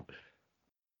favorite.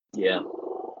 Yeah.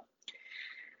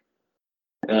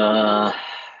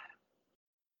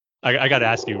 I got to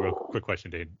ask you a real quick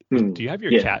question, Dane. Do you have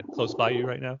your cat close by you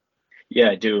right now? Yeah,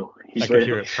 I do. I can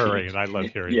hear it purring, and I love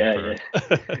hearing it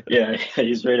purr. Yeah,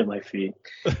 he's right at my feet.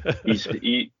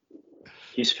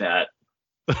 He's fat,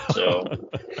 so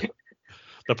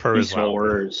the purr is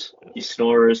loud. He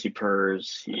snores. He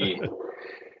purrs. He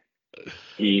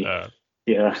It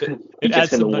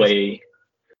gets in the way.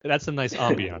 It adds some nice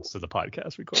ambiance to the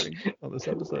podcast recording on this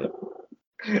episode.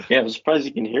 Yeah, I'm surprised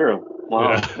you can hear him.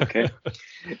 Wow. Yeah. Okay.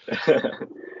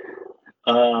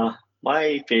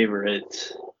 My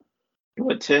favorite.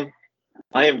 What, Tim?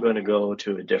 I am going to go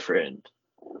to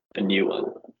a new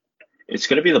one. It's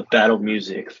going to be the battle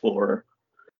music for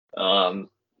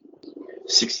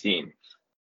 16.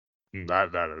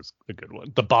 That is a good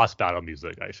one. The boss battle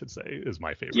music, I should say, is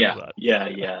my favorite of that.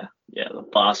 Yeah. The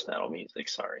boss battle music.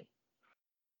 Sorry.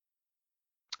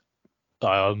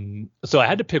 So I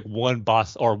had to pick one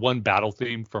boss or one battle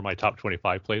theme for my top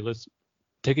 25 playlist.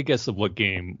 Take a guess of what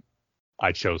game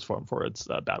I chose for its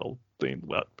battle theme.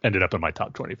 Well, ended up in my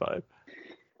top 25.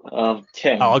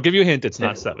 10. I'll give you a hint. It's 10.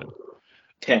 Not 7.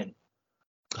 10.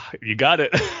 You got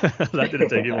it. That didn't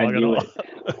take you long at all.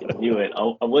 I knew it.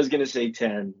 I was going to say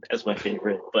 10 as my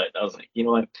favorite, but I was like, you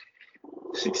know what?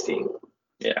 16.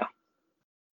 Yeah.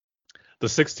 The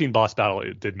 16 boss battle,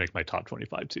 it did make my top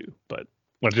 25 too. But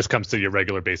when it just comes to your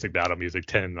regular basic battle music,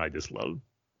 10, I just love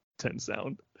 10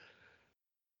 sound.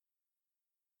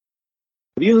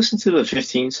 Have you listened to the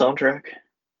 15 soundtrack?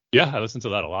 Yeah, I listen to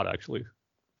that a lot, actually.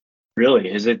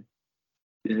 Really? Is it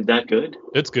that good?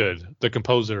 It's good. The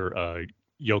composer,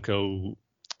 Yoko,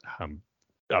 I'm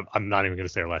not even going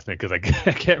to say her last name because I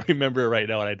can't remember it right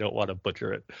now and I don't want to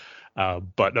butcher it.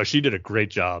 But no, she did a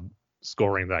great job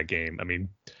scoring that game. I mean,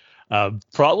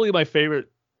 probably my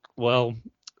favorite, well,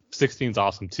 16's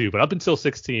awesome too, but up until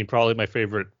 16, probably my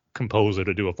favorite composer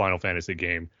to do a Final Fantasy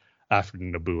game after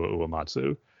Nobuo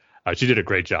Uematsu. She did a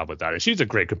great job with that. And she's a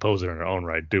great composer in her own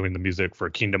right, doing the music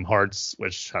for Kingdom Hearts,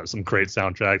 which has some great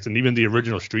soundtracks, and even the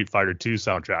original Street Fighter 2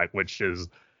 soundtrack, which is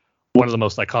one of the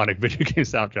most iconic video game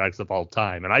soundtracks of all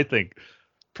time. And I think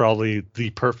probably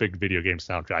the perfect video game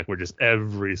soundtrack where just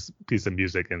every piece of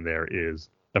music in there is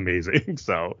amazing.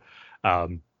 So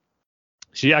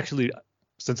she actually,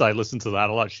 since I listened to that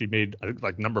a lot, she made, I think,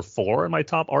 like number 4 in my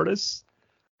top artists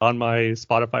on my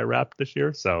Spotify Wrapped this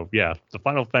year. So yeah, the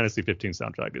Final Fantasy 15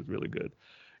 soundtrack is really good.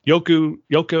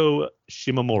 Yoko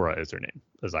Shimomura is her name,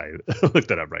 as I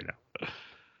looked it up right now.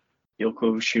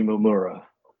 Yoko Shimomura.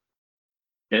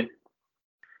 Okay.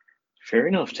 Fair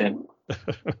enough, Tim.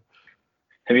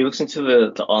 Have you listened to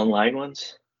the online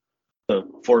ones? The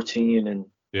 14 and...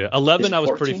 Yeah, 11 I was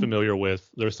pretty familiar with.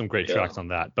 There's some great tracks on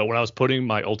that. But when I was putting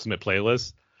my ultimate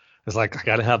playlist, it's like, I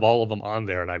got to have all of them on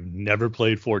there, and I've never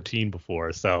played 14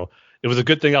 before. So it was a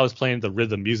good thing I was playing the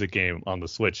rhythm music game on the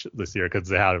Switch this year because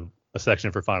they had a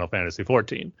section for Final Fantasy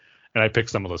 14. And I picked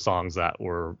some of the songs that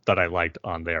I liked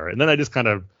on there. And then I just kind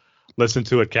of listened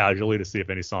to it casually to see if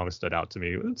any songs stood out to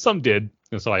me. Some did,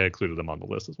 and so I included them on the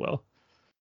list as well.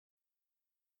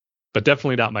 But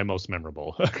definitely not my most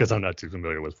memorable because I'm not too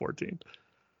familiar with 14.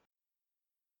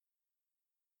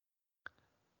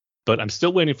 But I'm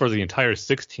still waiting for the entire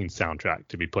 16 soundtrack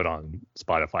to be put on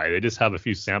Spotify. They just have a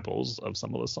few samples of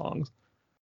some of the songs.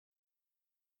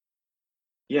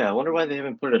 Yeah, I wonder why they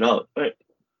haven't put it out.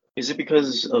 Is it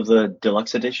because of the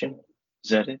deluxe edition?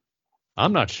 Is that it?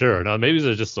 I'm not sure. No, maybe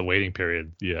there's just a waiting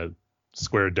period. Yeah,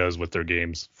 Square does with their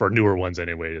games for newer ones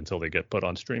anyway until they get put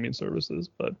on streaming services.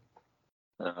 But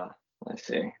I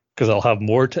see. Because I'll have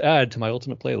more to add to my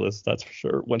ultimate playlist, that's for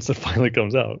sure, once it finally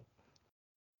comes out.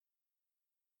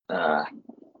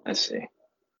 I see.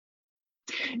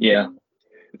 Yeah.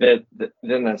 Then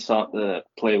the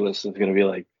playlist is gonna be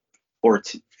like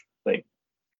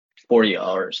 40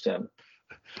 hours, Tim.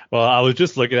 Well, I was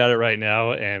just looking at it right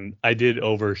now, and I did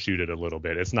overshoot it a little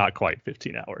bit. It's not quite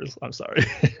 15 hours. I'm sorry.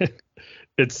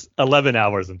 It's 11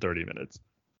 hours and 30 minutes.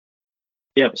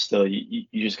 Yeah, but still, you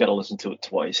just got to listen to it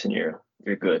twice, and you're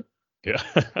good. Yeah.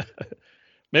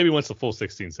 Maybe once the full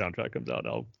 16 soundtrack comes out,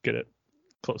 I'll get it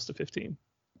close to 15.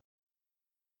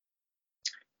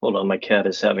 Hold on, my cat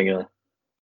is having a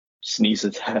sneeze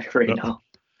attack right now.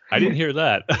 I didn't hear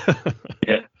that.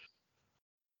 Yeah.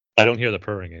 I don't hear the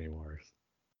purring anymore.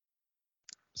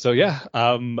 So yeah,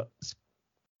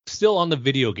 still on the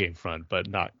video game front, but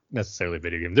not necessarily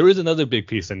video game. There is another big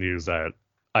piece of news that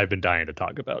I've been dying to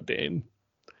talk about, Dane,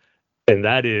 and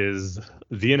that is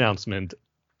the announcement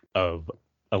of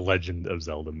a Legend of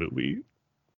Zelda movie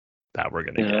that we're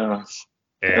gonna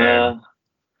get. And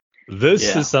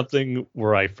this is something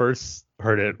where I first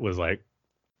heard it was like,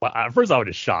 well, at first I was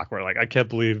just shocked. Where like I can't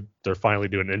believe they're finally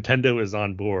doing it. Nintendo is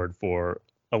on board for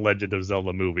a Legend of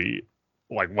Zelda movie.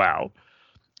 Like wow,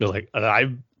 they're like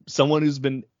I'm someone who's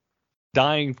been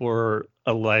dying for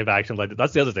a live action Legend.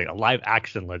 That's the other thing, a live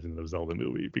action Legend of Zelda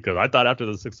movie, because I thought after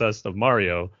the success of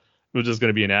Mario, it was just going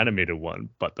to be an animated one.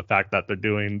 But the fact that they're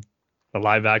doing a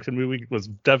live action movie was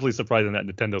definitely surprising that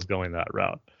Nintendo's going that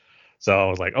route. So I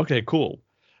was like, okay, cool.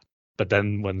 But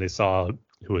then when they saw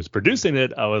who was producing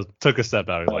it, took a step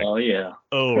out. I was like, oh yeah,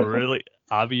 oh really?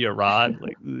 Avi Arad?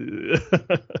 Like,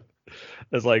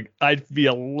 it's like I'd be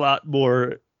a lot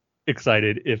more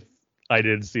excited if I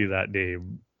didn't see that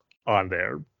name on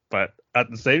there. But at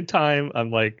the same time,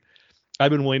 I'm like,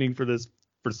 I've been waiting for this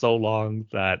for so long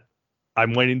that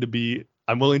I'm willing to be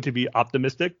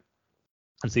optimistic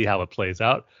and see how it plays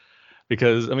out.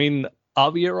 Because I mean,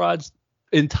 Avi Arad's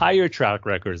entire track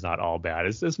record is not all bad.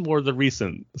 It's just more the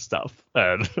recent stuff.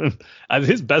 And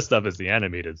his best stuff is the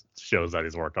animated shows that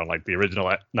he's worked on, like the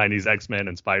original 90s X-Men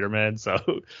and Spider-Man. So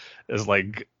it's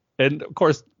like, and of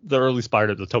course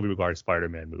the Tobey Maguire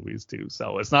Spider-Man movies too.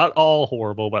 So it's not all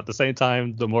horrible, but at the same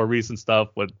time, the more recent stuff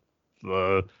with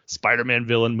the Spider-Man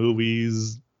villain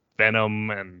movies,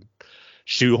 Venom, and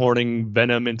shoehorning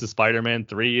Venom into Spider-Man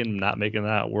 3 and not making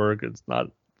that work, it's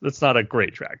not a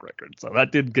great track record. So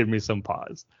that did give me some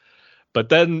pause. But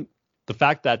then the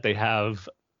fact that they have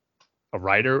a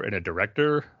writer and a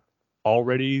director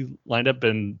already lined up,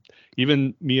 and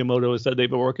even Miyamoto has said they've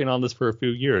been working on this for a few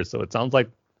years. So it sounds like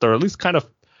they're at least kind of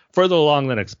further along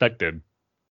than expected,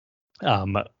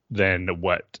 than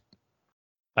what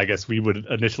I guess we would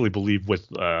initially believe with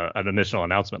an initial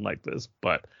announcement like this.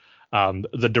 But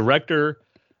the director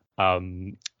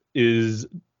is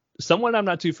someone I'm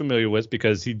not too familiar with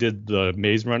because he did the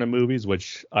Maze Runner movies,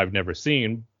 which I've never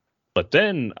seen. But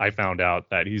then I found out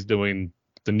that he's doing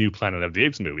the new Planet of the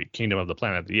Apes movie, Kingdom of the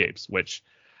Planet of the Apes, which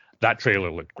that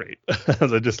trailer looked great.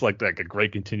 Just like a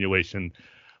great continuation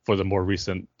for the more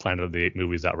recent Planet of the Apes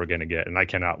movies that we're going to get. And I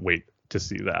cannot wait to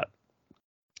see that.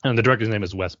 And the director's name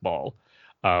is Wes Ball.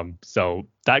 So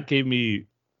that gave me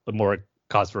a more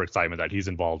cause for excitement that he's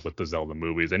involved with the Zelda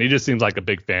movies. And he just seems like a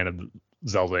big fan of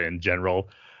Zelda in general,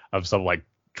 of some like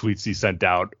tweets he sent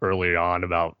out early on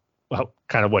about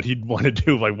kind of what he'd want to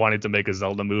do, like wanting to make a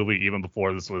Zelda movie even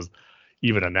before this was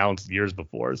even announced years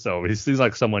before. So he seems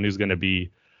like someone who's going to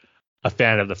be a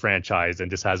fan of the franchise and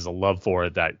just has a love for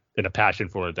it and a passion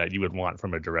for it that you would want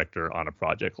from a director on a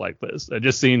project like this. And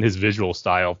just seeing his visual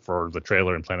style for the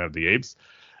trailer in Planet of the Apes,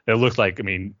 it looks like, I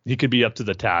mean, he could be up to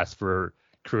the task for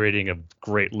creating a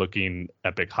great looking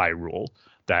epic Hyrule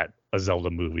that a Zelda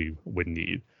movie would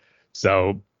need.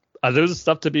 So there's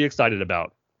stuff to be excited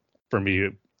about for me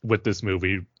with this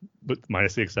movie,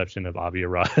 minus the exception of Avi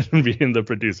Arad being the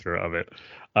producer of it.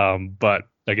 But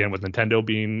again, with Nintendo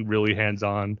being really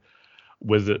hands-on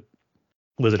with it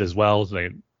as well,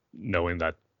 knowing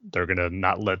that they're gonna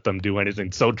not let them do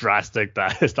anything so drastic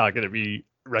that it's not gonna be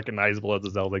recognizable as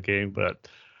a Zelda game. But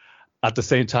at the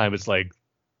same time, it's like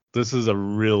this is a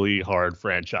really hard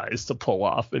franchise to pull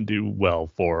off and do well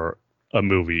for a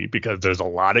movie, because there's a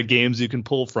lot of games you can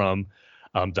pull from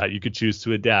that you could choose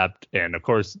to adapt. And of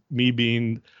course, me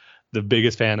being the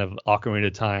biggest fan of Ocarina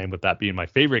of Time, with that being my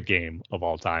favorite game of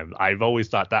all time, I've always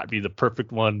thought that'd be the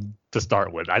perfect one to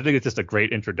start with. I think it's just a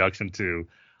great introduction to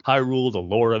Hyrule, the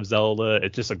lore of Zelda.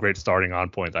 It's just a great starting on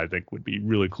point that I think would be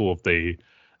really cool if they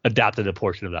adapted a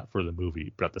portion of that for the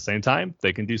movie. But at the same time,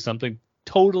 they can do something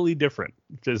totally different.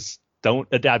 Just don't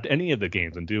adapt any of the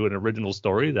games and do an original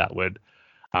story that would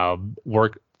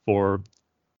work for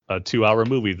a 2-hour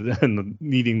movie and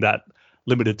needing that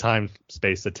limited time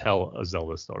space to tell a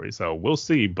Zelda story. So we'll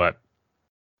see, but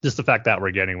just the fact that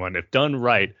we're getting one, if done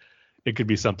right, it could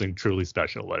be something truly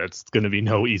special. But it's going to be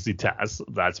no easy task,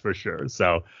 that's for sure.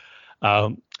 So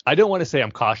I don't want to say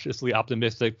I'm cautiously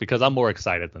optimistic because I'm more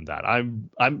excited than that.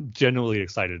 I'm genuinely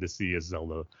excited to see a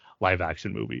Zelda live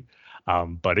action movie.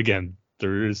 But again,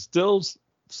 there is still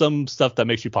some stuff that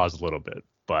makes you pause a little bit.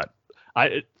 But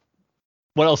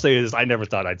what I'll say is I never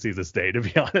thought I'd see this day, to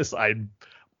be honest. I'd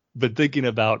been thinking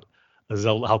about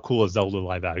how cool a Zelda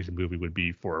live action movie would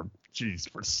be for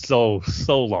so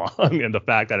long, and the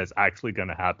fact that it's actually going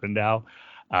to happen now.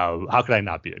 How could I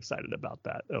not be excited about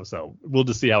that? So we'll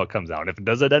just see how it comes out. And if it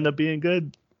doesn't end up being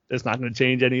good, it's not going to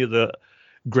change any of the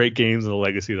great games and the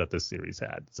legacy that this series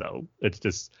had. So it's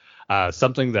just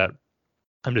something that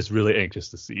I'm just really anxious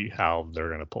to see how they're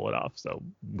going to pull it off. So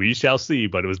we shall see.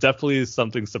 But it was definitely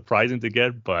something surprising to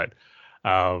get. But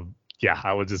yeah,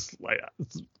 I was just like,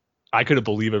 I couldn't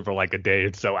believe it for like a day.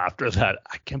 And so after that,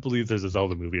 I can't believe there's a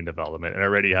Zelda movie in development and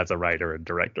already has a writer and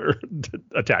director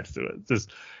attached to it. It's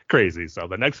just crazy. So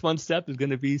the next fun step is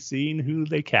going to be seeing who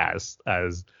they cast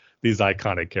as these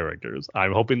iconic characters.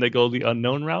 I'm hoping they go the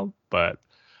unknown route, but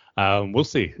we'll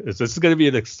see. This is going to be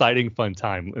an exciting, fun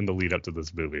time in the lead up to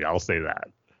this movie. I'll say that.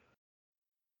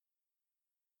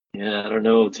 Yeah, I don't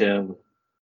know, Tim.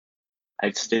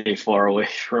 I'd stay far away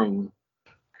from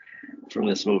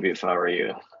this movie if I were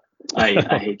you.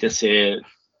 I hate to say it,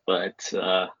 but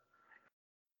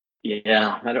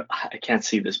yeah, I can't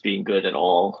see this being good at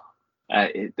all.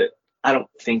 I don't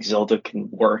think Zelda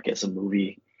can work as a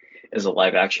movie, as a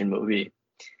live action movie.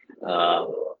 Yeah,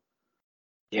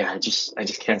 I just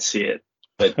can't see it.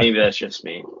 But maybe that's just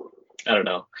me. I don't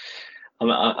know.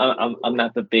 I'm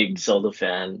not the big Zelda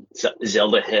fan,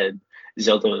 Zelda head,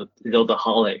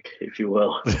 Zelda-holic, if you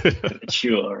will, that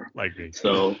you are. Like me.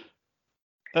 So.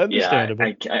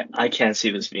 Understandable. Yeah, I can't see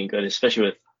this being good, especially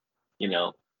with you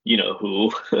know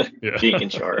who being in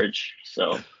charge.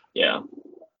 So yeah.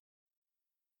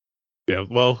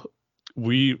 Well,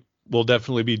 we will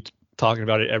definitely be talking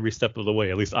about it every step of the way.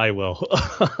 At least I will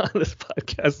on this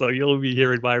podcast. So you'll be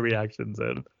hearing my reactions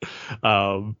and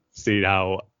seeing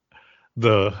how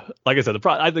like I said,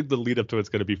 I think the lead up to it's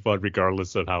going to be fun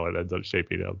regardless of how it ends up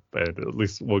shaping up. And at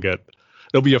least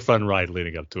it'll be a fun ride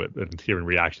leading up to it and hearing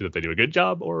reaction if they do a good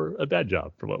job or a bad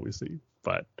job from what we see.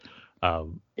 But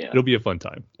it'll be a fun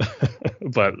time.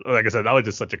 But like I said, that was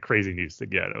just such a crazy news to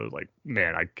get. I was like,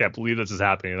 man, I can't believe this is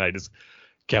happening. And I just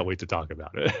can't wait to talk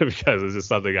about it because it's just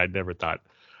something I never thought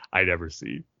I'd ever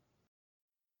see.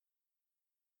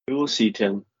 We will see,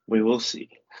 Tim. We will see.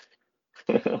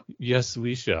 Yes,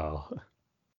 we shall.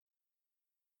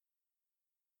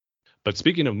 But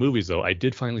speaking of movies, though, I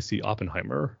did finally see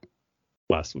Oppenheimer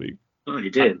last week. Oh, you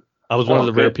did? I was one of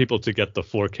the rare people to get the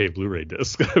 4K Blu-ray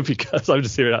disc because I'm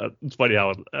just hearing it's funny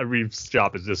how every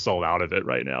shop is just sold out of it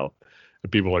right now.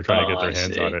 And people are trying to get their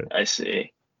hands on it. I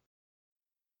see.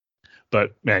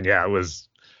 But man, yeah, it was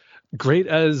great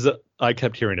as I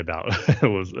kept hearing about.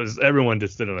 Everyone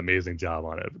just did an amazing job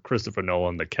on it. Christopher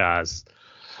Nolan, the cast,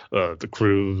 the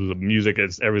crew, the music,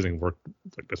 everything worked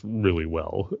like this really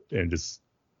well. And just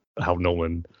how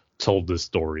Nolan told this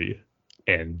story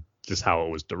and just how it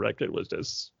was directed was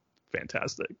just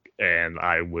fantastic. And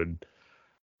I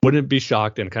wouldn't be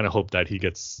shocked and kind of hope that he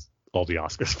gets all the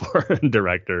Oscars for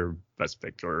director, best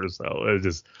picture. So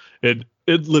it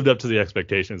lived up to the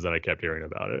expectations that I kept hearing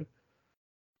about it.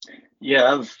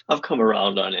 Yeah, I've come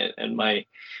around on it, and my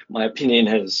opinion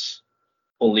has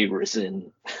only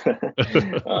risen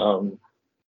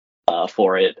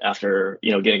for it after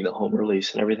getting the home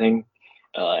release and everything,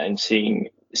 and seeing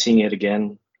it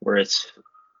again, where it's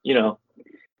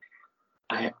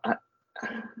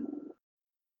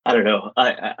I don't know.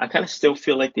 I kind of still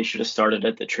feel like they should have started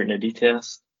at the Trinity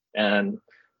test and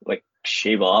like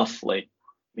shave off like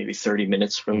maybe 30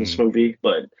 minutes from this movie.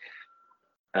 But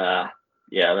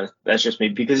yeah, that's just me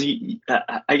because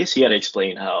I guess he had to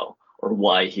explain how or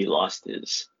why he lost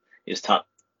his top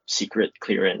secret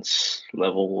clearance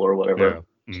level or whatever.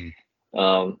 Yeah.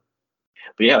 Mm.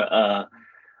 But yeah,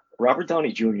 Robert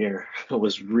Downey Jr.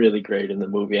 was really great in the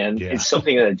movie, and it's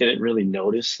something that I didn't really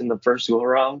notice in the first go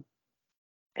around.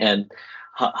 And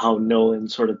how Nolan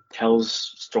sort of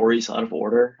tells stories out of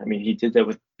order. I mean, he did that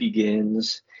with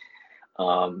Begins.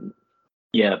 Batman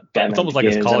it's almost like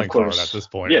his calling card at this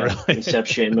point. Yeah, really.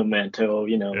 Inception, Memento,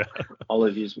 all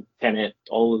of these Tenet,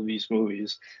 all of these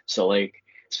movies. So like,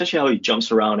 especially how he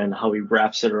jumps around and how he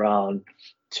wraps it around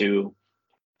to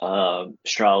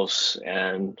Strauss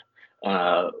and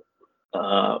the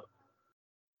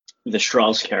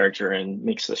Strauss character and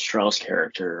makes the Strauss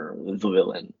character the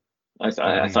villain. I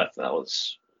thought that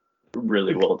was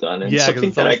really well done, and something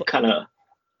that I kind of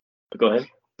go ahead.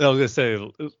 I was gonna say,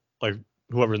 like,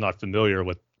 whoever's not familiar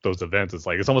with those events, it's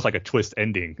almost like a twist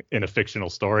ending in a fictional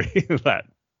story that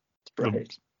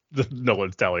no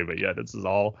one's telling me yet. This is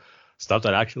all stuff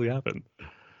that actually happened.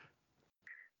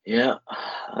 Yeah,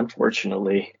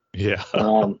 unfortunately. Yeah.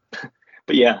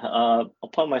 But yeah,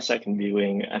 upon my second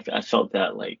viewing, I felt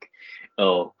that like,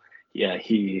 oh yeah,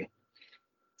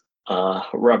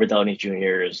 Robert Downey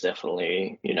Jr. is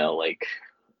definitely, like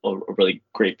a really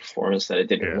great performance that I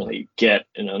didn't Yeah. really get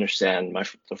and understand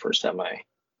the first time I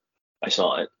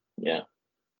saw it. Yeah.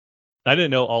 I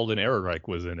didn't know Alden Ehrenreich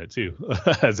was in it too,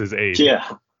 as his aide.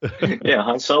 Yeah. Yeah,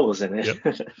 Han Solo was in it. Yep.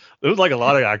 There was like a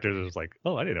lot of actors that was like,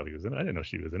 oh, I didn't know he was in it. I didn't know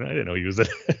she was in it. I didn't know he was in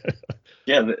it.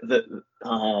 Yeah,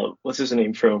 what's his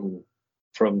name from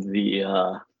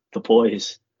the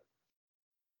boys?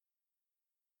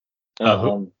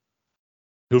 Who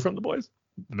from The Boys?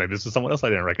 Maybe this is someone else I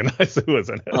didn't recognize who was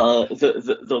in it.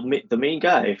 The main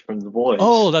guy from the boys.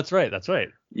 Oh, that's right. That's right.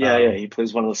 Yeah, he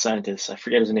plays one of the scientists. I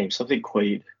forget his name. Something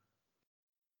Quaid.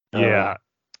 Yeah,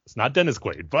 it's not Dennis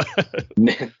Quaid, but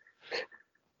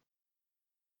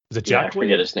is it Jack? I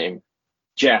forget his name.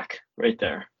 Jack, right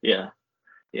there. Yeah,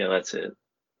 that's it.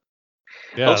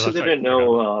 Yeah, I also didn't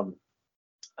know.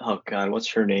 Oh God, what's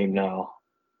her name now?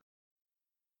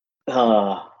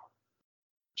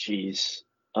 Jeez.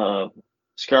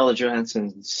 Scarlett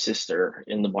Johansson's sister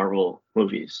in the Marvel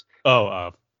movies.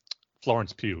 Oh,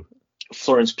 Florence Pugh.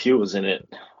 Florence Pugh was in it.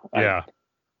 Yeah.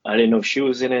 I didn't know she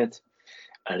was in it.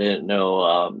 I didn't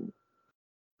know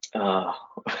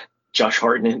Josh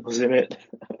Hartnett was in it.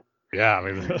 Yeah,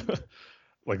 I mean,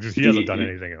 like he hasn't done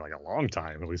anything in like a long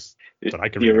time, at least that I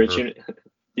can remember.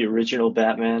 The original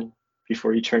Batman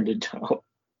before he turned it down.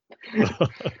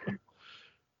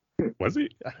 Was he?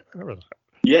 I don't remember that.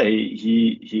 Yeah,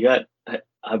 he got.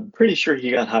 I'm pretty sure he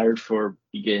got hired for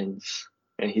Begins,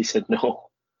 and he said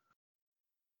no.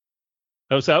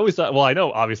 Oh, so I always thought. Well, I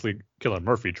know obviously Cillian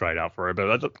Murphy tried out for it,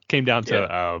 but that came down to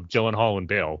Gyllenhaal and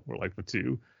Bale were like the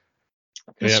two.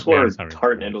 I swore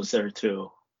Hartnett was there too.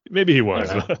 Maybe he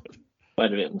was.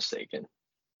 Might have been mistaken.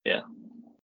 Yeah.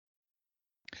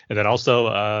 And then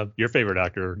also your favorite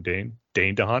actor, Dane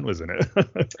DeHaan was in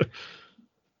it.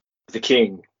 The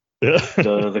king.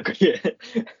 the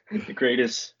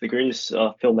greatest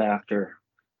film actor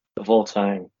of all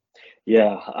time.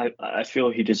 Yeah, I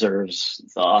feel he deserves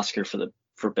the Oscar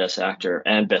for best actor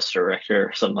and best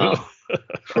director somehow.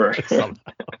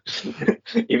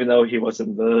 Even though he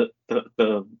wasn't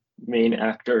the main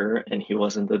actor and he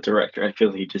wasn't the director, I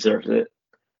feel he deserves it.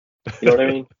 You know what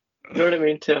I mean? You know what I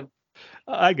mean, Tim?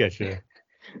 I get you.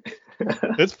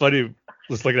 It's funny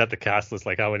just looking at the cast list,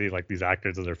 like how many like these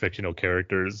actors and their fictional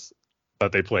characters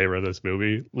that they play in this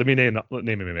movie. Let me name I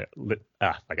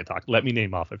can talk. Let me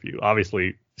name off a few.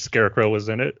 Obviously, Scarecrow was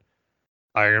in it.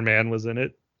 Iron Man was in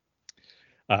it.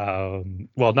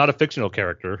 Well, not a fictional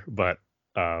character, but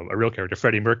a real character.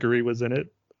 Freddie Mercury was in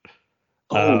it.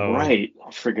 Oh, right.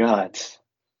 I forgot.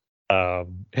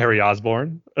 Harry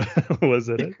Osborn was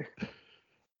in it.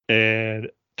 And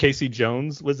Casey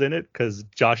Jones was in it because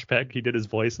Josh Peck, he did his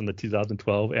voice in the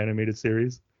 2012 animated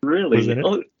series. Really? Was in it.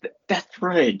 Oh, that's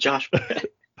right. Josh Peck.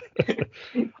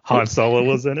 Han Solo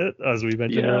was in it, as we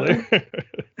mentioned earlier.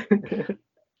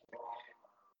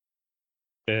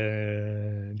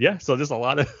 And yeah, so there's a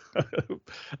lot of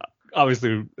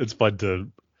obviously it's fun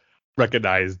to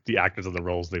recognize the actors and the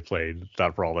roles they played,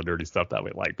 not for all the dirty stuff that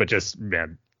we like, but just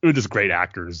man, it was just great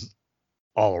actors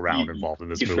all around involved in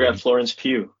this movie. You forgot Florence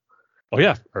Pugh. Oh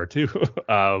yeah, her too.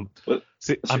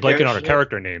 See, I'm blanking on her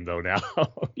character name though now.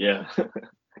 Yeah,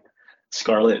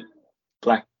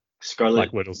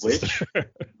 Black Widow's Witch? sister.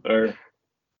 Or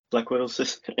Black Widow's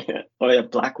sister. Oh yeah,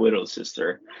 Black Widow's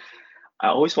sister. I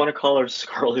always want to call her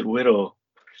Scarlet Widow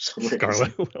for some reason.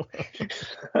 Scarlet Widow.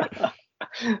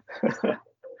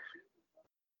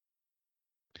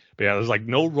 But yeah, there's like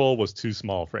no role was too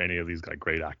small for any of these like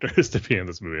great actors to be in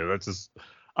this movie. That's just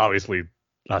obviously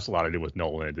has a lot to do with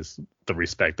Nolan, just the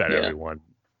respect that everyone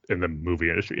in the movie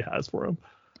industry has for him.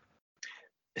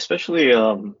 Especially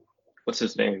what's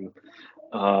his name?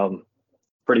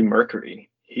 Freddie Mercury.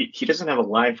 He doesn't have a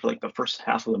line for like the first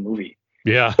half of the movie.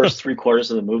 Yeah. First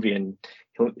 3/4 of the movie, and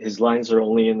his lines are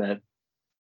only in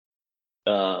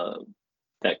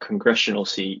that congressional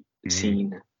scene.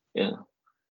 Yeah.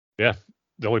 Yeah.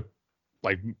 The only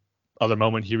like other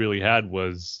moment he really had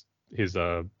was his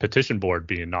petition board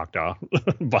being knocked out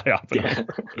by Oppenheimer.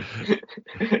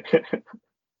 Yeah.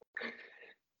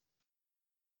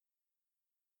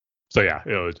 So yeah,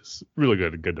 it was just really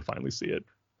good to finally see it.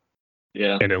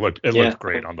 Yeah. And it looked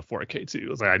great on the 4K too. It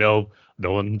was like, I know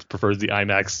no one prefers the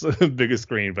IMAX biggest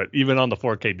screen, but even on the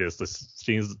 4K disc, the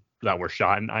scenes that were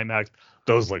shot in IMAX,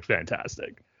 those look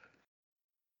fantastic.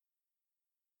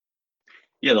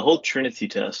 Yeah, the whole Trinity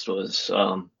test was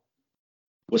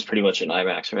was pretty much in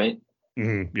IMAX, right?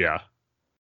 Yeah.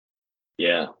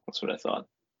 Yeah, that's what I thought.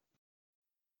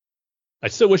 I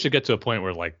still wish it get to a point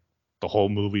where like the whole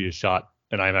movie is shot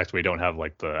in IMAX where you don't have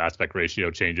like the aspect ratio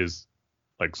changes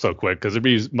like so quick, because there'd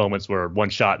be moments where one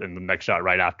shot and the next shot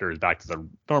right after is back to the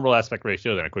normal aspect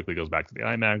ratio, then it quickly goes back to the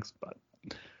IMAX. But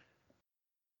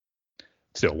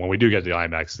still, when we do get the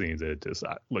IMAX scenes, it just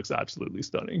looks absolutely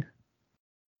stunning.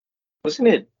 Wasn't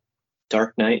it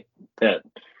Dark Knight that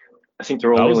I think there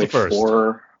were That only was the like first.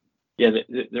 four? Yeah,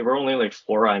 there were only like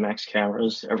four IMAX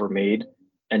cameras ever made,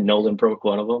 and Nolan broke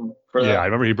one of them for Yeah, I that.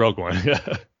 remember he broke one.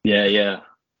 Yeah,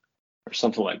 or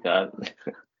something like that.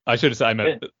 I should have said I Yeah,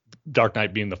 meant Dark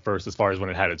Knight being the first as far as when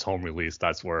it had its home release.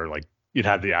 That's where like you'd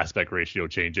have the aspect ratio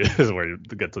changes where you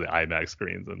get to the IMAX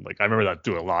screens, and like I remember that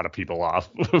threw a lot of people off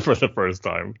for the first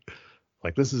time.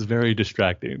 Like, this is very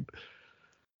distracting.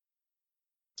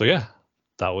 So yeah,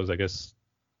 that was, I guess,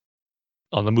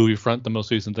 on the movie front, the most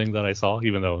recent thing that I saw,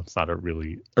 even though it's not a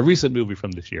recent movie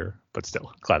from this year, but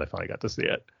still glad I finally got to see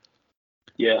it.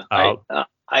 yeah. Uh,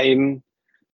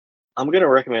 I'm gonna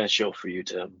recommend a show for you,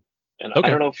 Tim, and I okay.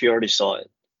 don't know if you already saw it.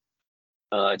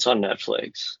 It's on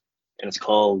Netflix, and it's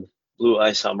called Blue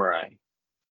Eye Samurai.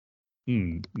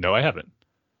 No, I haven't.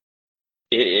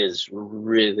 It is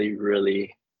really,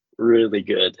 really, really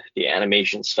good. The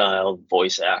animation style,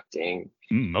 voice acting,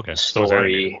 Okay. the So it's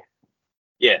animated. story.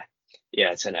 Yeah,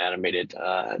 yeah, it's an animated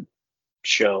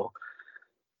show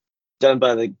done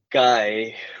by the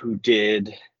guy who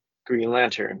did Green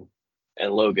Lantern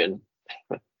and Logan,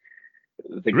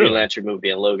 the Green Really? Lantern movie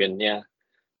and Logan, yeah,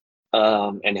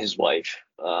 and his wife.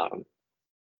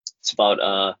 It's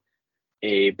about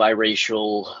a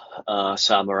biracial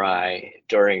samurai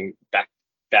during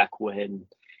back when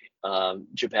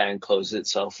Japan closed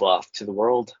itself off to the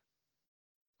world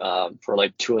for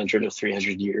like 200 or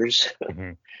 300 years.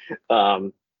 Mm-hmm.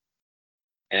 um,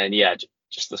 and yeah,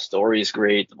 just the story is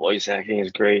great, the voice acting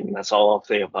is great, and that's all I'll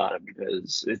say about it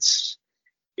because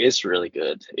it's really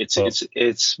good. It's Well, it's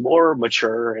it's more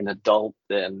mature and adult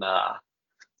than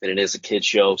it is a kid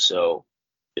show, so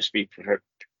just be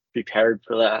prepared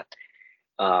for that.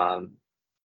 Um,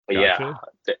 but yeah,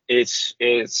 gotcha.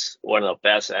 it's one of the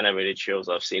best animated shows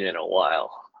I've seen in a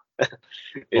while. Well,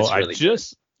 It's I really good.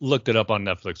 just looked it up on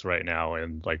Netflix right now,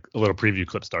 and like a little preview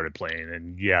clip started playing,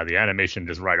 and yeah, the animation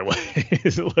just right away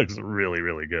it looks really,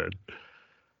 really good.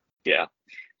 Yeah,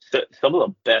 some of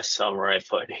the best samurai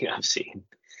fighting I've seen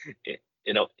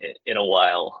in, in a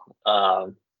while.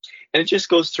 And it just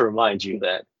goes to remind you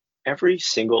that every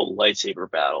single lightsaber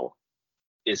battle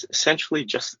is essentially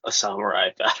just a samurai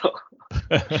battle.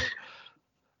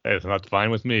 It's not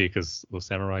fine with me because those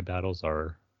samurai battles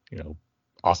are,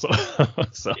 awesome.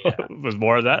 So Yeah, if there's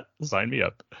more of that, sign me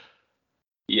up.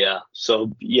 yeah.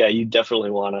 So yeah, you definitely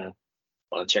wanna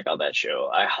check out that show.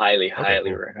 I highly, Okay, highly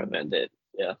cool. recommend it.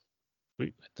 Yeah.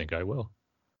 Sweet. I think I will.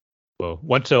 Well,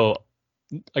 one show,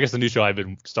 I guess the new show I've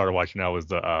been started watching now is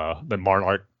the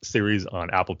Monarch series on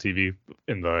Apple TV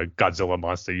in the Godzilla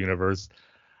monster universe,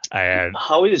 and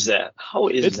How is that? How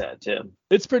is it's that, Tim?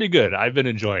 it's pretty good. I've been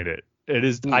enjoying it. It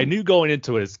is. I Hmm. knew going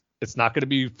into it, it's not going to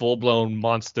be full blown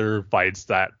monster fights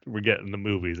that we get in the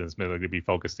movies. It's mainly going to be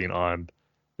focusing on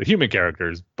the human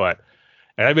characters. But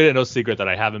and I made it no secret that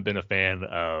I haven't been a fan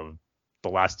of the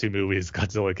last two movies,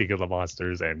 Godzilla King of the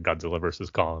Monsters and Godzilla versus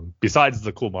Kong. Besides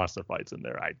the cool monster fights in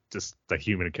there, I just the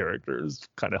human characters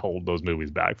kind of hold those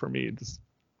movies back for me. Just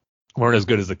weren't as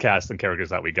good as the cast and characters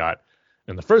that we got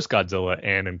in the first Godzilla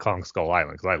and in Kong Skull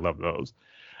Island because I love those.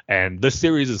 And this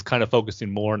series is kind of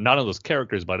focusing more not on those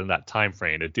characters, but in that time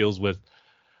frame. It deals with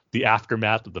the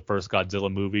aftermath of the first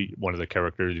Godzilla movie. One of the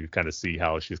characters, you kind of see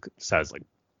how she has like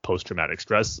post-traumatic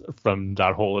stress from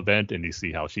that whole event, and you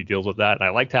see how she deals with that. And I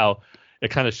liked how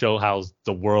it kind of show how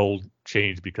the world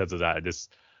changed because of that.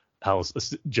 Just how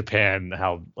Japan,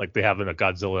 how like they have a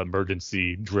Godzilla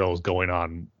emergency drills going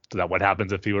on, so that what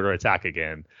happens if he were to attack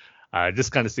again.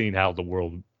 Just kind of seeing how the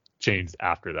world changed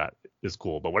after that is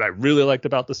cool. But what I really liked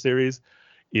about the series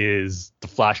is the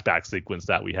flashback sequence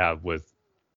that we have with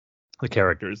the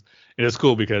characters. And it's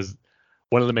cool because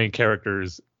one of the main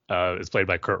characters is played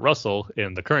by Kurt Russell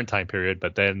in the current time period,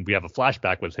 but then we have a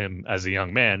flashback with him as a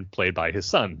young man played by his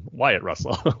son, Wyatt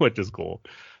Russell, which is cool.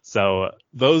 So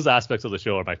those aspects of the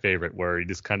show are my favorite, where you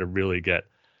just kind of really get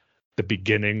the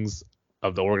beginnings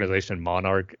of the organization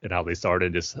Monarch and how they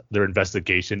started just their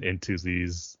investigation into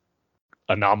these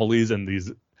anomalies and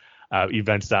these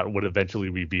events that would eventually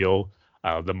reveal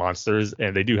the monsters.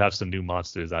 And they do have some new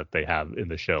monsters that they have in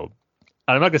the show.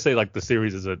 I'm not gonna say like the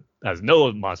series has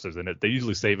no monsters in it. They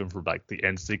usually save them for like the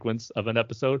end sequence of an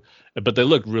episode, but they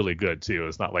look really good too.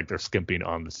 It's not like they're skimping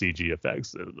on the CG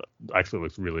effects. It actually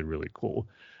looks really, really cool.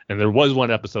 And there was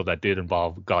one episode that did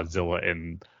involve Godzilla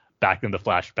and back in the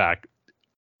flashback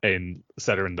and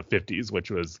set her in the 50s, which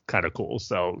was kind of cool.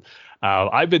 So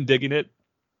I've been digging it.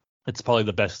 It's probably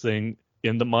the best thing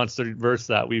in the monsterverse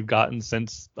that we've gotten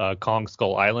since Kong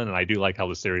Skull Island, and I do like how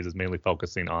the series is mainly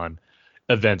focusing on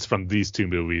events from these two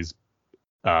movies,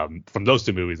 from those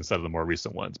two movies instead of the more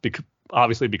recent ones.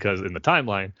 Obviously, because in the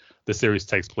timeline, the series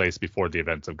takes place before the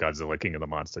events of Godzilla King of the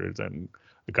Monsters and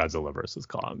Godzilla versus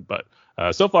Kong. But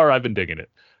so far, I've been digging it.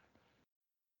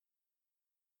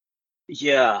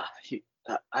 Yeah,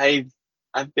 I've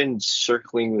been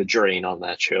circling the drain on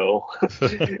that show.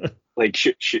 Like,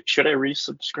 should I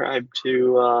resubscribe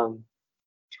to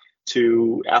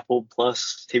Apple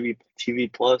Plus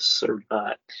TV Plus or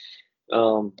not?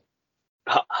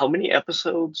 How many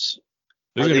episodes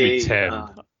There's are going to they? be 10.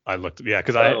 I looked, yeah,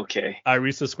 because Okay. I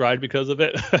resubscribed because of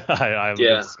it. I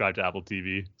Yeah. resubscribed to Apple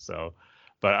TV, so,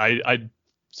 but I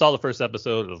saw the first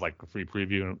episode. It was like a free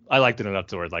preview, and I liked it enough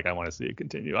to where like I want to see it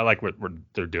continue. I like what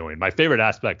they're doing. My favorite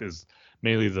aspect is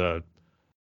mainly the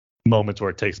moments where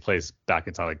it takes place back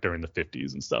in time, like during the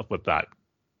 50s and stuff, with that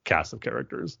cast of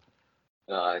characters.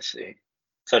 I see.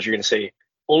 Thought you were gonna say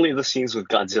only the scenes with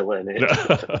Godzilla in it.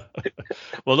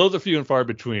 Well, those are few and far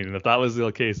between, and if that was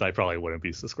the case, I probably wouldn't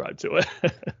be subscribed to it.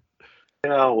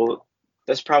 Yeah, well,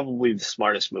 that's probably the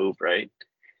smartest move, right?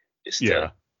 Is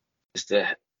to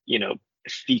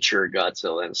feature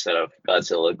Godzilla instead of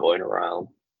Godzilla going around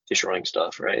destroying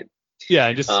stuff, right? Yeah,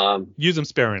 and just use them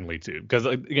sparingly too, because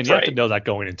again, you have to know that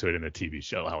going into it in a TV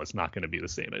show, how it's not going to be the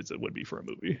same as it would be for a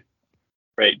movie.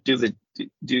 Right. Do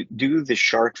the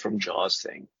shark from Jaws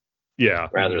thing. Yeah.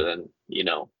 Rather than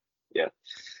yeah.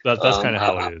 That's kind of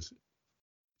how it is.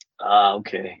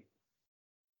 Okay.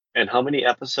 And how many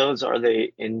episodes are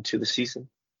they into the season?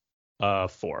 4.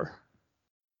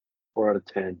 4 out of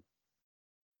 10.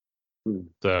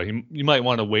 So you might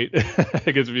want to wait.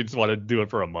 I guess if you just want to do it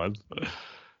for a month,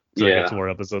 so I get some more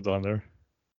episodes on there.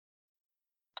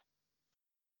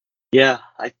 Yeah,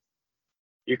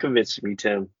 you're convincing me,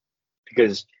 Tim,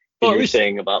 because you're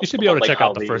saying about you should be able to check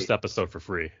out the first episode for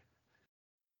free,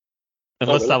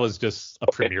 unless that was just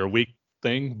a premiere week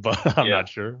thing. But I'm not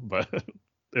sure. But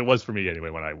it was for me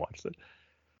anyway when I watched it.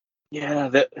 Yeah,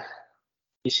 that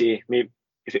you see, maybe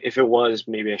if it was,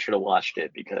 maybe I should have watched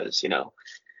it because I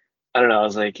don't know. I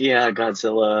was like, yeah,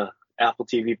 Godzilla, Apple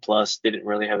TV Plus didn't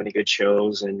really have any good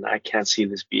shows, and I can't see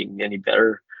this being any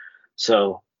better.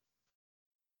 So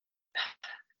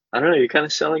I don't know. You're kind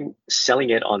of selling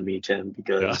it on me, Tim,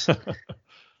 because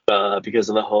because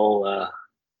of the whole,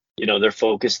 they're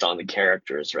focused on the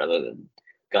characters rather than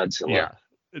Godzilla. Yeah,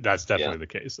 that's definitely the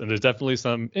case, and there's definitely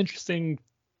some interesting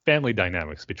family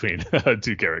dynamics between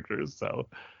two characters. So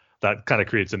that kind of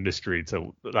creates a mystery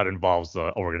that involves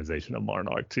the organization of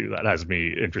Monarch too. That has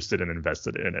me interested and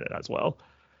invested in it as well.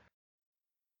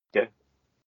 Okay.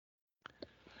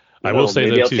 I will say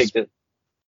that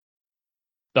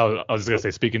I was going to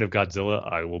say, speaking of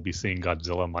Godzilla, I will be seeing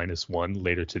Godzilla Minus One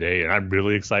later today, and I'm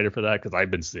really excited for that because I've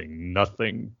been seeing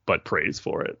nothing but praise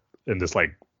for it, and just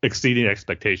like exceeding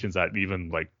expectations that even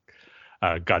like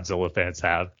Godzilla fans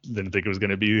have. Didn't think it was going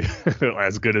to be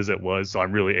as good as it was, so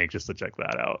I'm really anxious to check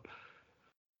that out.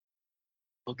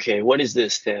 Okay, what is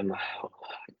this, Tim?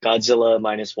 Godzilla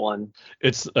Minus One?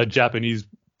 It's a Japanese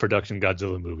production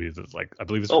Godzilla movie. It's like, I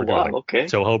believe it's okay.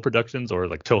 Toho Productions, or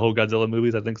like Toho Godzilla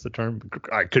movies, I think is the term.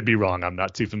 I could be wrong. I'm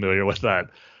not too familiar with that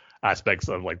aspects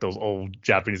of like those old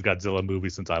Japanese Godzilla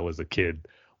movies since I was a kid.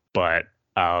 But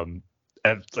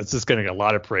it's just getting a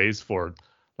lot of praise for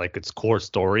like its core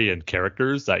story and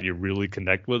characters that you really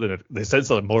connect with. And they said it's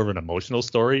more of an emotional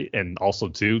story, and also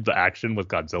too, the action with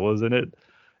Godzilla's in it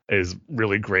is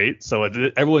really great. So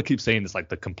everyone keeps saying it's like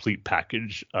the complete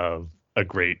package of a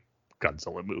great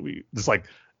Godzilla movie. Just like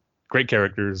great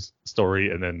characters,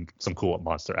 story, and then some cool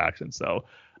monster action. So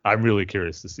I'm really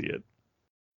curious to see it.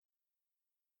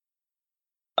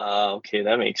 Okay,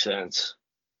 that makes sense.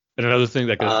 And another thing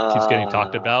that keeps getting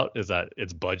talked about is that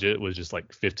its budget was just like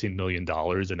 $15 million,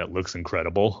 and it looks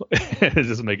incredible. It's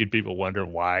just making people wonder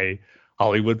why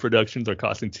Hollywood productions are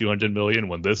costing $200 million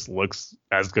when this looks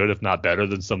as good, if not better,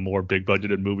 than some more big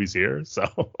budgeted movies here.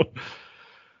 So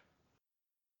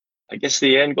I guess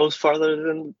the end goes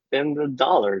farther than the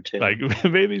dollar, Tim. Like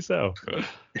maybe so.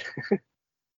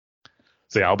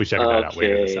 So yeah, I'll be checking that out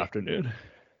later this afternoon.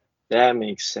 That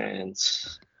makes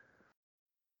sense.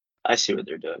 I see what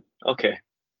they're doing. Okay.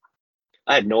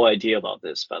 I had no idea about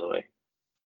this, by the way.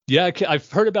 Yeah, I've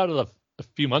heard about it a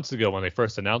few months ago when they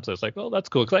first announced it, it's like, oh, that's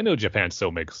cool, because I know Japan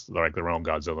still makes like their own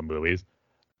Godzilla movies,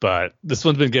 but this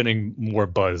one's been getting more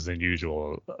buzz than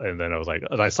usual. And then I was like,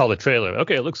 and I saw the trailer,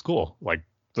 okay, it looks cool. Like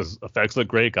the effects look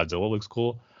great, Godzilla looks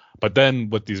cool. But then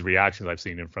with these reactions I've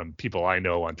seen from people I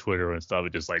know on Twitter and stuff,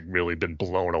 it just like really been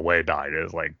blown away by it.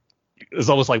 It's like it's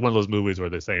almost like one of those movies where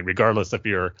they're saying, regardless if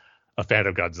you're a fan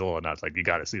of Godzilla or not, it's like you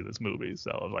got to see this movie.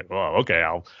 So I was like, oh, okay.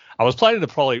 I was planning to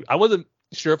probably, I wasn't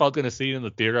sure if I was going to see it in the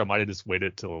theater. I might have just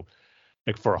waited till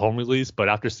like for a home release. But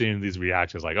after seeing these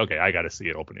reactions, like, okay, I got to see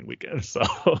it opening weekend. So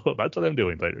that's what I'm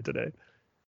doing later today.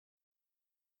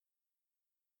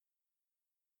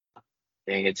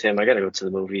 Dang it, Tim. I gotta go to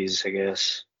the movies, I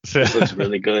guess. This looks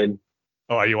really good.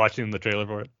 Oh, are you watching the trailer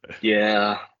for it?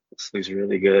 Yeah, this looks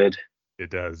really good. It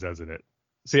does, doesn't it?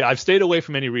 See, I've stayed away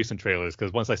from any recent trailers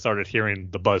because once I started hearing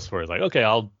the buzz for it, like, okay,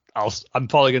 I'm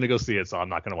probably gonna go see it, so I'm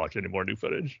not gonna watch any more new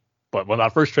footage. But when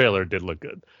that first trailer did look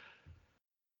good.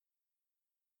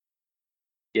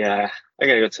 Yeah, I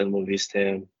gotta go to the movies,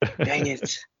 Tim. Dang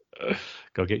it.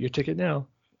 Go get your ticket now.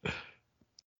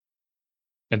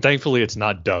 And thankfully, it's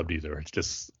not dubbed either. It's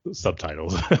just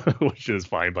subtitles, which is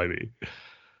fine by me.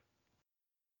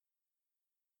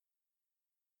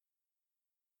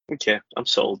 Okay, I'm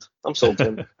sold. I'm sold,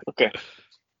 Tim. Okay,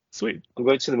 Sweet. I'm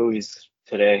going to the movies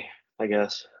today, I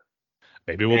guess.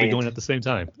 Maybe we'll Dang be going it. at the same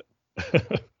time.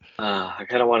 I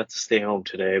kind of wanted to stay home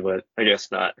today, but I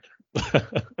guess not.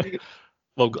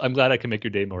 Well, I'm glad I can make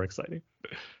your day more exciting.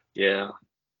 Yeah.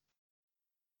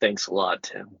 Thanks a lot,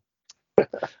 Tim.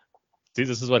 See,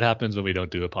 this is what happens when we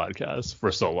don't do a podcast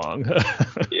for so long.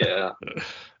 Yeah.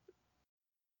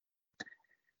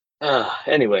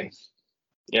 Anyway,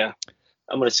 yeah,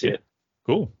 I'm gonna see it.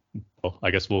 Cool. Well,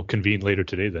 I guess we'll convene later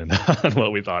today then on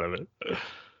what we thought of it.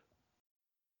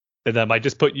 And that might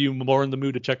just put you more in the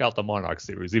mood to check out the Monarch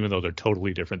series, even though they're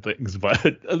totally different things, but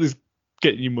at least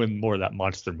get you in more of that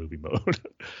monster movie mode.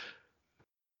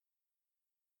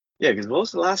 Yeah, because what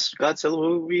was the last Godzilla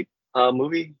movie?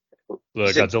 Movie? The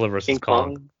Is it Godzilla versus King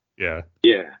Kong. Kong? Yeah.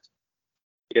 Yeah.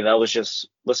 Yeah, that was just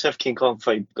let's have King Kong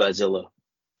fight Godzilla.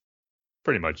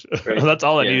 Pretty much. Right? That's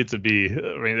all it Yeah. needed to be.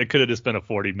 I mean, it could have just been a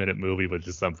 40-minute movie with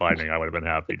just some fighting. I would have been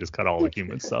happy. Just cut all the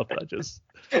human stuff. That just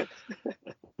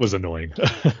was annoying.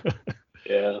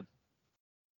 Yeah.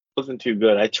 Wasn't too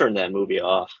good. I turned that movie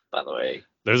off, by the way.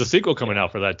 There's a sequel coming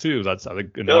out for that too. That's I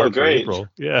think in Oh, March or great. April.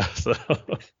 Yeah. So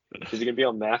Is it gonna be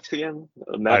on Max again?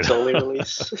 A Max only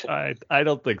release? I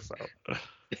don't think so.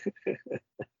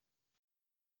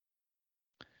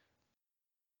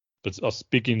 But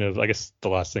speaking of, I guess the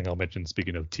last thing I'll mention,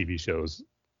 speaking of TV shows,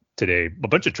 today a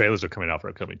bunch of trailers are coming out for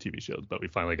upcoming TV shows, but we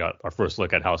finally got our first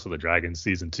look at House of the Dragon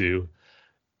season 2,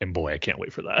 and boy, I can't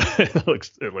wait for that.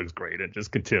 it looks great, and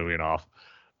just continuing off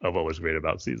of what was great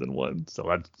about season 1.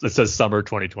 So it says summer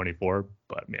 2024,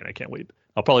 but man, I can't wait.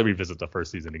 I'll probably revisit the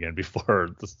first season again before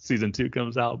the season 2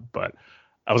 comes out, but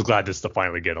I was glad just to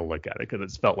finally get a look at it because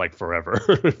it's felt like forever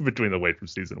between the wait from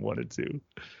season 1 and 2.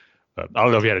 I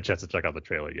don't know if you had a chance to check out the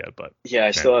trailer yet, but Yeah,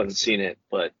 I still haven't seen it,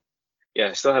 but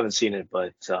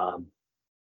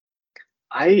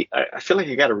I feel like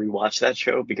I gotta rewatch that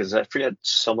show because I forget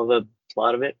some of the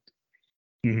plot of it.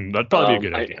 that'd probably be a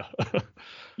good idea.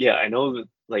 Yeah, I know that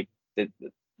like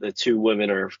the two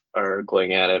women are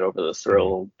going at it over the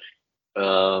throne.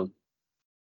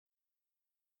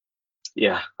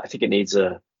 Yeah, I think it needs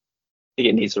a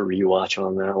rewatch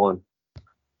on that one.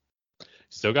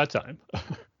 Still got time.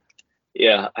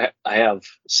 Yeah, I have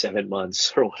 7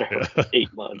 months or whatever,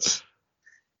 8 months.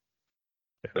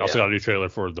 I also got a new trailer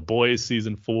for The Boys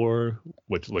season 4,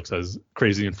 which looks as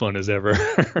crazy and fun as ever.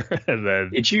 And then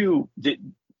Did you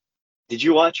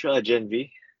watch Gen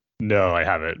V? No, I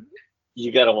haven't.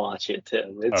 You gotta watch it,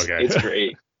 Tim. It's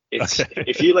great. Okay.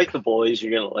 If you like The Boys,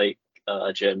 you're gonna like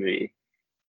Gen V.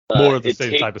 More of the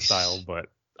same type of style, but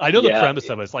I know the premise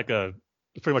of it. It's like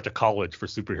pretty much a college for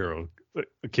superhero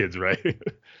kids, right?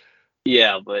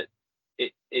 Yeah, but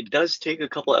it does take a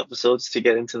couple episodes to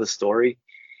get into the story.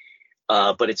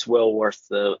 But it's well worth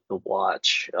the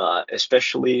watch,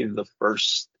 especially the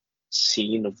first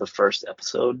scene of the first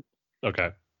episode.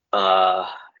 Okay.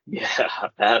 Yeah,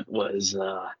 that was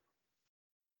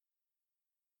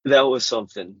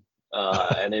something,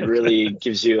 and it really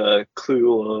gives you a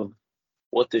clue of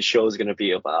what the show is going to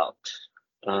be about.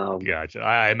 Gotcha.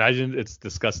 I imagine it's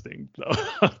disgusting, though.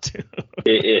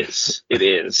 It is.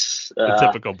 The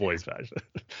typical boys fashion.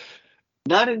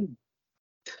 Not in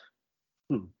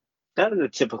the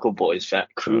typical boys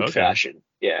crude fashion.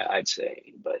 Yeah, I'd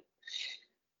say, but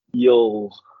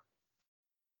you'll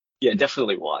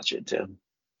definitely watch it, Tim.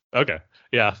 Okay.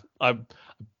 Yeah, I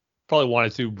probably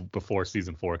wanted to before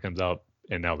season 4 comes out,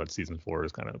 And now that season 4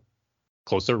 is kind of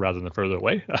closer rather than further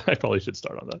away, I probably should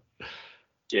start on that.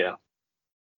 Yeah.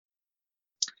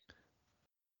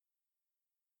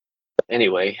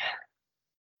 Anyway,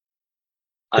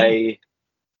 I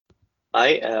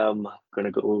am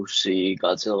gonna go see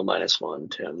Godzilla Minus One,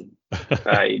 Tim.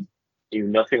 I knew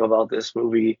nothing about this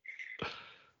movie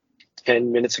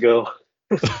 10 minutes ago.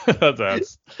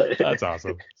 that's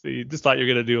awesome. So you just thought you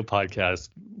were gonna do a podcast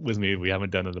with me. We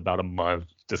haven't done it in about a month.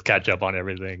 Just catch up on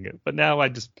everything. But now I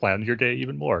just planned your day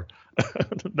even more.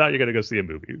 Now you're gonna go see a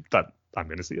movie that I'm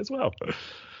gonna see as well.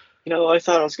 I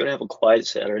thought I was gonna have a quiet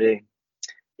Saturday.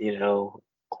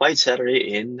 Quiet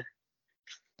Saturday in,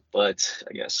 but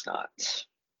I guess not.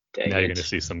 Dang now you're it. gonna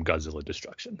see some Godzilla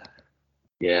destruction.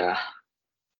 Yeah.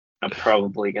 I'm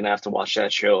probably gonna have to watch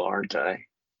that show, aren't I?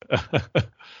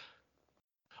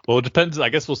 Well, it depends. I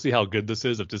guess we'll see how good this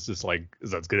is. If this is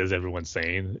as good as everyone's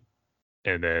saying,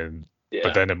 and then,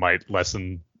 but then it might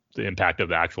lessen the impact of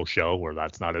the actual show, where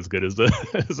that's not as good as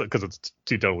because it's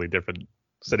two totally different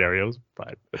scenarios.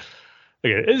 But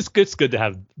okay, it's good to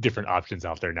have different options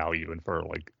out there now, even for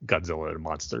like Godzilla and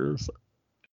monsters,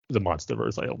 the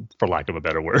MonsterVerse, for lack of a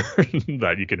better word,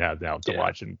 that you can have now to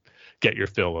watch and get your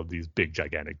fill of these big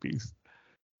gigantic beasts.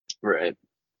 Right.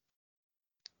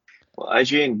 Well,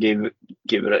 IGN gave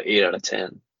it an 8 out of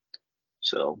 10.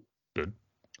 So good.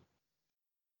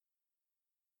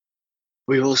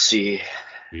 We will see.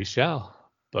 We shall.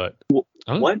 But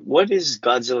what is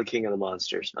Godzilla King of the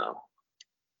Monsters now?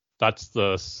 That's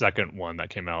the second one that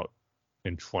came out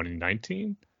in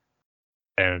 2019.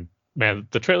 And man,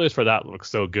 the trailers for that look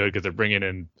so good because they're bringing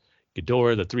in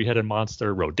Ghidorah, the three-headed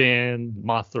monster, Rodan,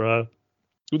 Mothra.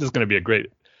 This is going to be a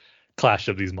great clash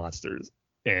of these monsters.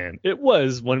 And it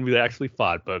was when we actually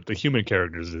fought, but the human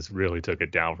characters just really took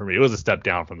it down for me. It was a step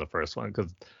down from the first one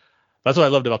because that's what I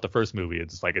loved about the first movie.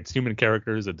 It's like it's human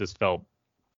characters. It just felt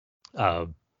I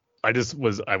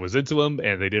was into them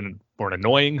and they weren't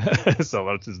annoying. So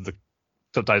that's just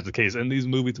sometimes the case in these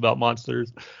movies about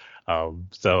monsters.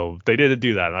 So they didn't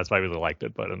do that, and that's why I really liked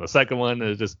it. But in the second one,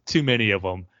 there's just too many of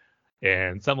them,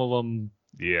 and some of them,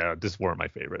 just weren't my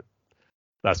favorite.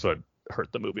 That's what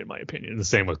hurt the movie, in my opinion. The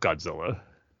same with Godzilla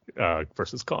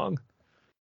versus Kong.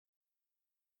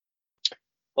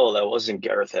 Oh, that wasn't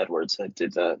Gareth Edwards that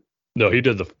did that. No, he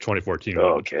did the 2014 one,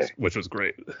 okay. which was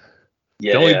great.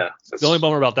 Yeah, the only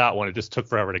bummer about that one, it just took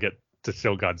forever to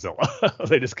show Godzilla.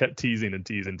 They just kept teasing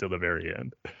until the very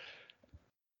end.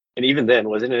 And even then,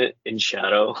 wasn't it in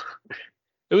shadow?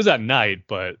 It was at night,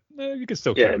 but you can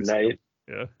still at night.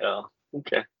 Yeah. Oh,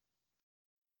 okay.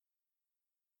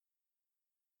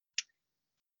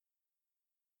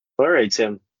 All right,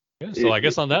 Tim. Yeah, so I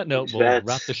guess on that note, we'll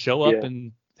wrap the show up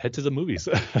and head to the movies.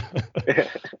 All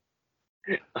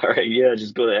right,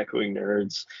 just go to Echoing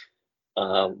Nerds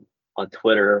on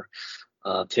Twitter.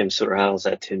 Tim's Twitter handle's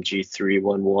at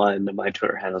TimG311. My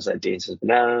Twitter handle's at Dane Says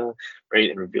Banana.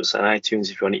 Rate and review us on iTunes.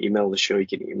 If you want to email the show, you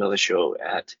can email the show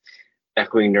at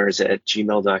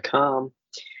echoingnerds@gmail.com.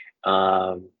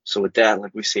 So with that,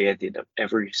 like we say at the end of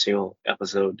every single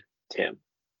episode, Tim,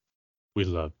 we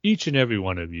love each and every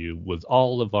one of you with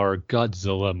all of our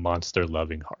Godzilla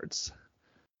monster-loving hearts.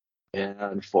 Yeah,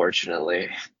 unfortunately.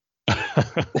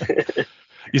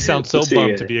 You sound so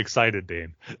bummed to be excited,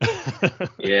 Dane.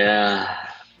 Yeah.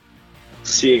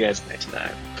 See you guys next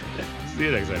time. See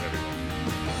you next time, everyone.